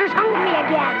monster's hungry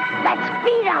again. Let's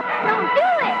feed him. Don't do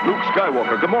it. Luke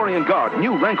Skywalker, Gamorrean Guard,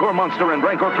 new Rancor Monster and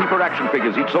Rancor Keeper action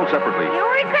figures, each sold separately. You'll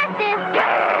regret this.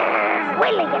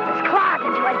 Wait till he gets his claws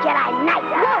into a Jedi Knight.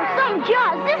 Whoa, some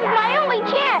jaws. This is my only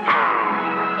chance.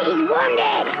 He's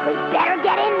wounded. We better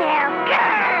get in there.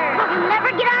 We'll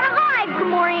never get out alive,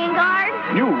 Gamorrean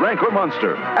Guard. New Rancor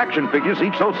Monster, action figures,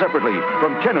 each sold separately,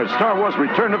 from Kenner's Star Wars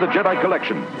Return of the Jedi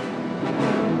collection.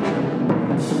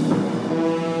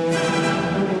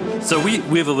 So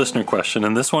we have a listener question,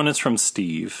 and this one is from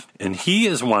Steve, and he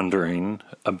is wondering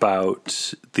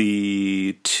about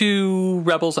the 2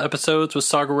 Rebels episodes with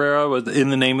Saw Gerrera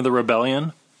in the name of the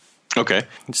rebellion. Okay.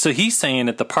 So he's saying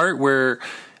at the part where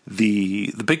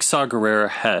the big Saw Gerrera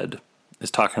head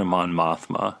is talking to Mon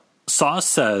Mothma, Saw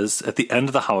says at the end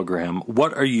of the hologram,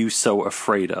 "What are you so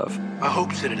afraid of?" I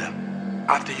hope, Senator,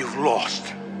 after you've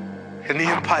lost and the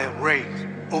Empire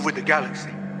reigns over the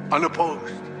galaxy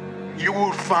unopposed, you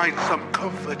will find some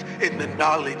comfort in the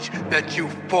knowledge that you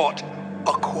fought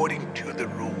according to the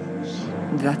rules.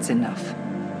 That's enough.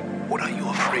 What are you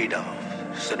afraid of,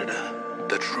 Senator?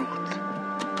 The truth.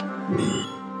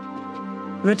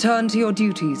 Return to your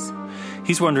duties.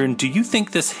 He's wondering, do you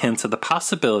think this hints at the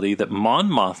possibility that Mon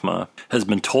Mothma has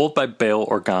been told by Bail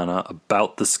Organa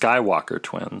about the Skywalker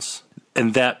twins,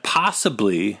 and that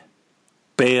possibly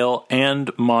Bail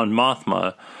and Mon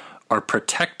Mothma are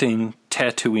protecting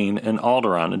Tatooine and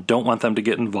Alderaan and don't want them to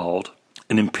get involved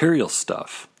in Imperial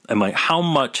stuff? And like, how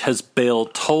much has Bail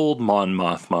told Mon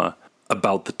Mothma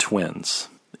about the twins?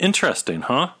 Interesting,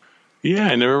 huh? Yeah,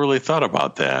 I never really thought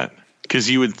about that. Because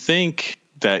you would think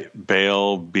that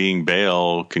Bail, being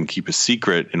Bail, can keep a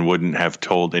secret and wouldn't have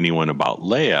told anyone about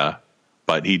Leia,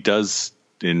 but he does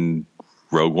in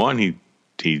Rogue One.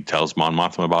 He tells Mon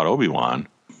Mothma about Obi-Wan.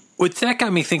 Which that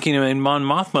got me thinking. I mean, Mon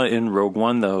Mothma in Rogue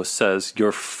One, though, says,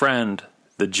 your friend,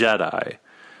 the Jedi.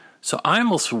 So I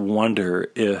almost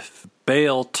wonder if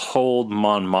Bail told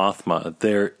Mon Mothma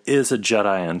there is a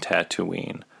Jedi on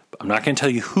Tatooine. I'm not going to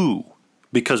tell you who,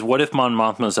 Because what if Mon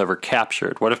Mothma is ever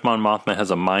captured? What if Mon Mothma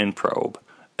has a mind probe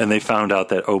and they found out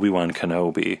that Obi-Wan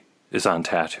Kenobi is on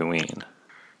Tatooine?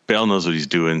 Bail knows what he's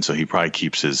doing, so he probably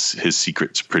keeps his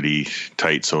secrets pretty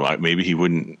tight. So maybe he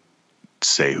wouldn't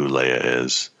say who Leia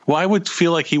is. Well, I would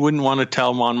feel like he wouldn't want to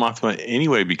tell Mon Mothma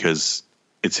anyway because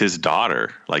it's his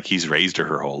daughter. Like, he's raised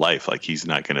her whole life. Like, he's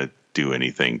not going to do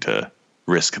anything to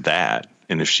risk that.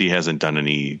 And if she hasn't done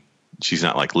any, she's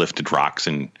not like lifted rocks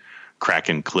and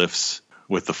cracking cliffs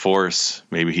with the Force,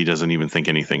 maybe he doesn't even think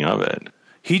anything of it.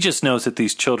 He just knows that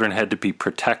these children had to be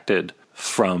protected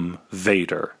from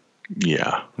Vader.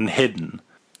 Yeah. And hidden.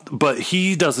 But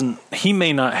he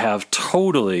may not have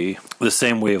totally the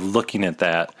same way of looking at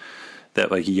that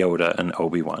like Yoda and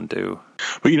Obi-Wan do.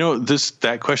 But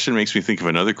that question makes me think of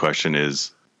another question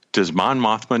is, does Mon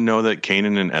Mothma know that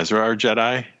Kanan and Ezra are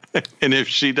Jedi? And if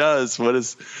she does,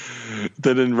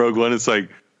 then in Rogue One, it's like,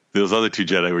 those other two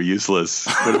Jedi were useless.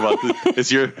 What about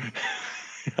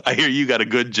I hear you got a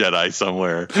good Jedi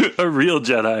somewhere. A real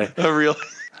Jedi.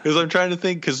 Because I'm trying to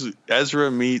think, because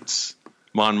Ezra meets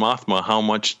Mon Mothma, how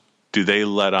much do they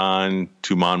let on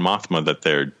to Mon Mothma that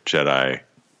they're Jedi?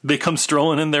 They come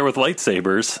strolling in there with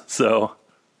lightsabers, so.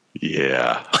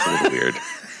 Yeah, a little weird.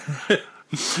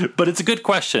 But it's a good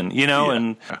question,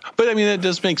 and. But I mean, that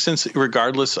does make sense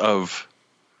regardless of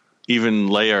even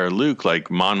Leia or Luke.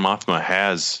 Like, Mon Mothma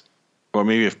has, or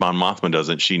maybe if Mon Mothma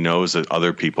doesn't, she knows that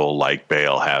other people like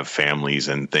Bail have families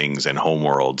and things and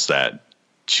homeworlds that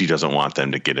she doesn't want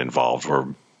them to get involved.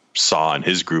 Or Saw and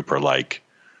his group are like,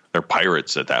 they're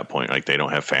pirates at that point. Like, they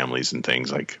don't have families and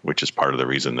things, like, which is part of the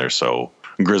reason they're so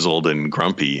grizzled and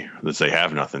grumpy, that they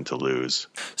have nothing to lose.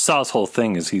 Saw's whole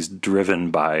thing is he's driven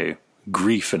by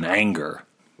grief and anger.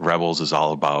 Rebels is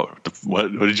all about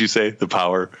what did you say? The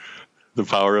power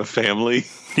of family.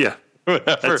 Yeah,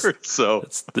 whatever. It's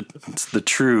the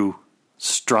true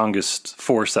strongest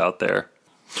force out there.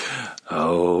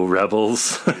 Oh,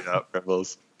 Rebels. Yeah,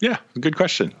 Rebels. Yeah, good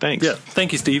question. Thanks. Yeah,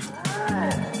 thank you, Steve.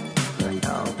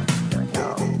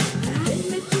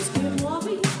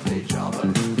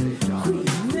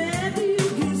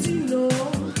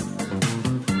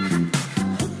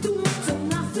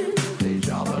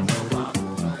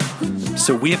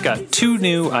 So we have got 2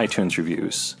 new iTunes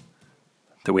reviews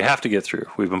that we have to get through.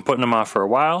 We've been putting them off for a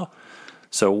while.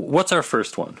 So what's our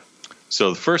first one? So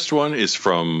the first one is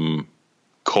from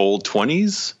Cold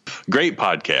 20s. Great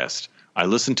podcast. I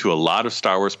listen to a lot of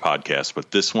Star Wars podcasts,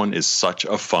 but this one is such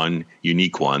a fun,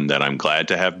 unique one that I'm glad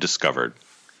to have discovered.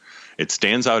 It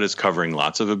stands out as covering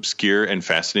lots of obscure and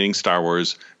fascinating Star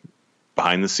Wars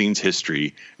behind-the-scenes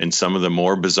history and some of the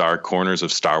more bizarre corners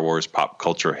of Star Wars pop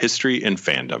culture history and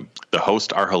fandom. The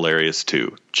hosts are hilarious,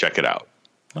 too. Check it out.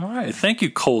 All right. Thank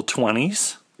you, Cold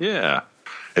 20s. Yeah.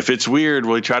 If it's weird,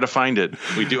 we'll try to find it.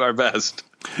 We do our best.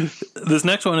 This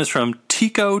next one is from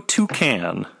Tico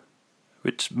Toucan,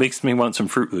 which makes me want some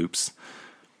Fruit Loops.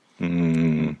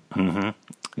 And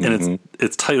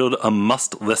it's titled A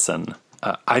Must Listen.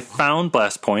 I found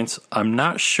Blast Points. I'm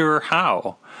not sure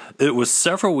how. It was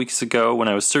several weeks ago when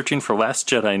I was searching for Last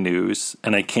Jedi news,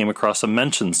 and I came across a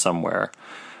mention somewhere.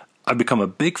 I've become a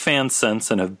big fan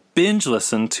since and have binge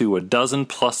listened to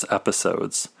 12+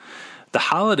 episodes. The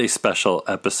holiday special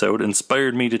episode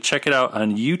inspired me to check it out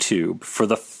on YouTube for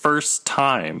the first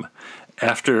time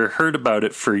after heard about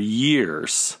it for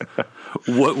years.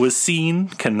 What was seen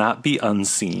cannot be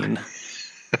unseen.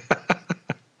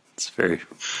 It's very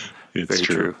true.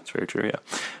 It's very true, yeah.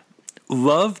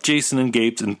 Love Jason and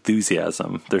Gabe's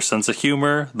enthusiasm, their sense of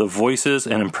humor, the voices,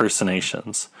 and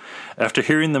impersonations. After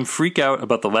hearing them freak out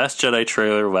about the Last Jedi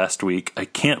trailer last week, I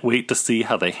can't wait to see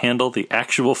how they handle the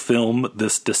actual film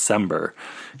this December.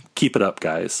 Keep it up,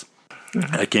 guys.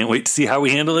 I can't wait to see how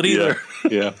we handle it either.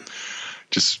 Yeah.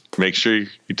 Just make sure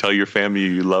you tell your family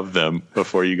you love them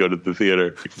before you go to the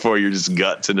theater, before you're just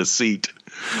guts in a seat.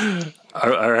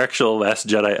 Our actual Last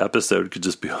Jedi episode could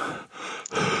just be...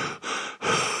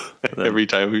 Every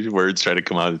time words try to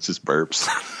come out, it's just burps.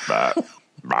 Bop,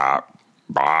 bop,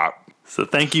 bop. So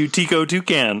thank you, Tico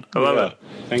Toucan. I love it.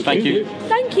 Thank you.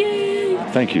 Thank you.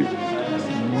 Thank you.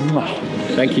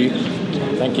 Thank you.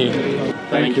 Thank Thank you. you.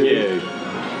 Thank you.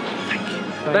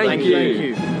 Thank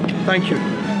you. Thank you.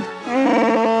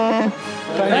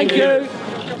 Thank you.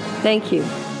 Thank you.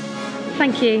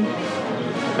 Thank you.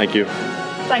 Thank you.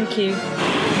 Thank you.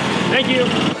 Thank you.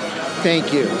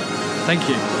 Thank you. Thank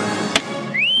you.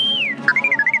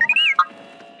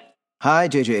 Hi,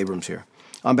 J.J. Abrams here.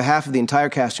 On behalf of the entire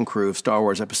cast and crew of Star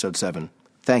Wars Episode 7,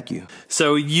 thank you.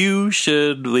 So you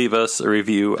should leave us a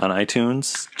review on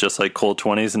iTunes, just like Cold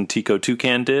 20s and Tico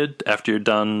Toucan did after you're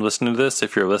done listening to this.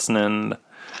 If you're listening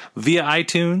via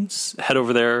iTunes, head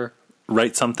over there,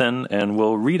 write something and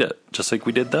we'll read it, just like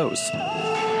we did those.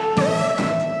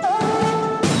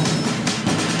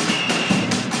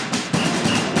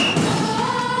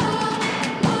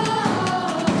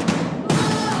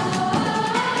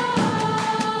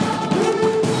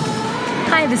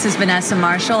 Hi, this is Vanessa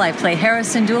Marshall. I play Hera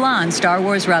Syndulla on Star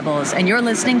Wars Rebels, and you're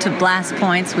listening to Blast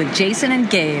Points with Jason and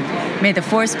Gabe. May the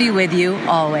Force be with you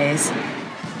always.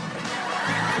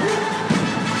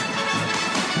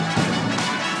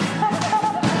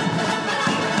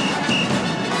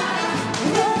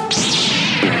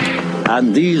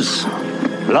 And these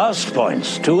blast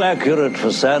points, too accurate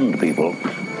for sand people.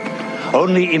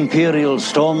 Only Imperial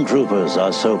stormtroopers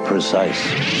are so precise.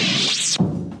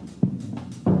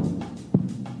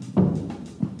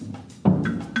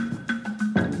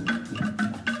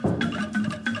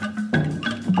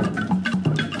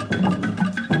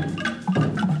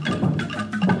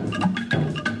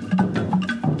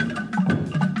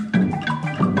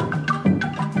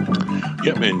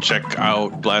 Yep, and check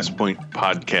out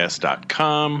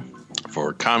blastpointpodcast.com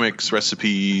for comics,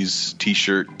 recipes,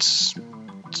 t-shirts,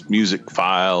 music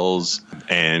files,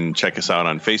 and check us out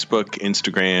on Facebook,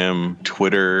 Instagram,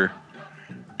 Twitter,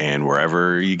 and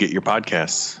wherever you get your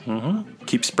podcasts. Mm-hmm.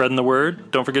 Keep spreading the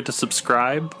word. Don't forget to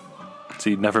subscribe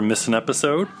so you never miss an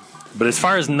episode. But as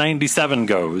far as 97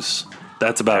 goes,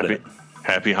 that's about it.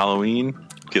 Happy Halloween.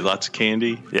 Get lots of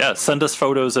candy. Yeah, send us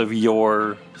photos of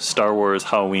your Star Wars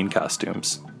Halloween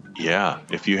costumes. Yeah,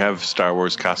 if you have Star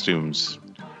Wars costumes,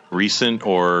 recent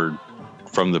or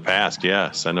from the past,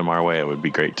 yeah, send them our way. It would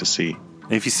be great to see.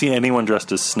 If you see anyone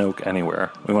dressed as Snoke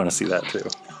anywhere, we want to see that too.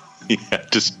 Yeah,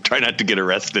 just try not to get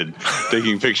arrested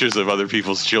taking pictures of other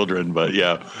people's children, but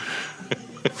yeah.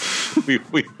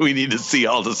 we need to see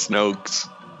all the Snokes.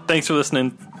 Thanks for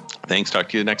listening. Thanks, talk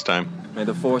to you next time. May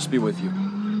the Force be with you.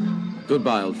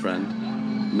 Goodbye, old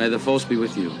friend. May the Force be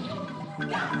with you.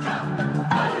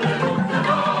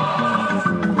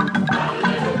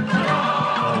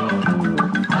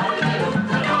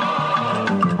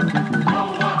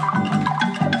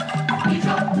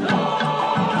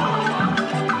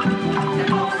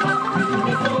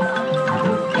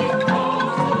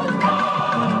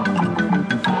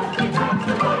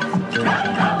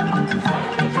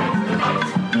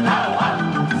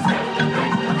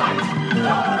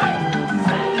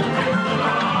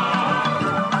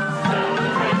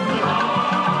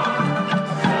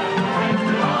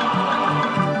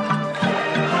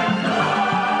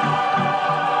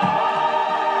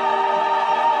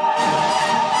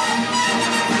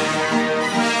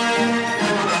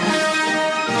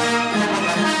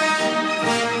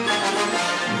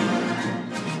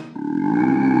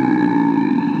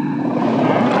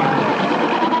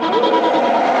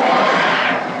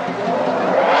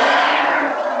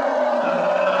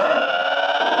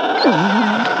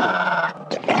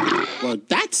 Well,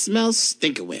 that smells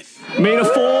stinker with. May the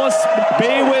Force be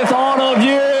with all of you.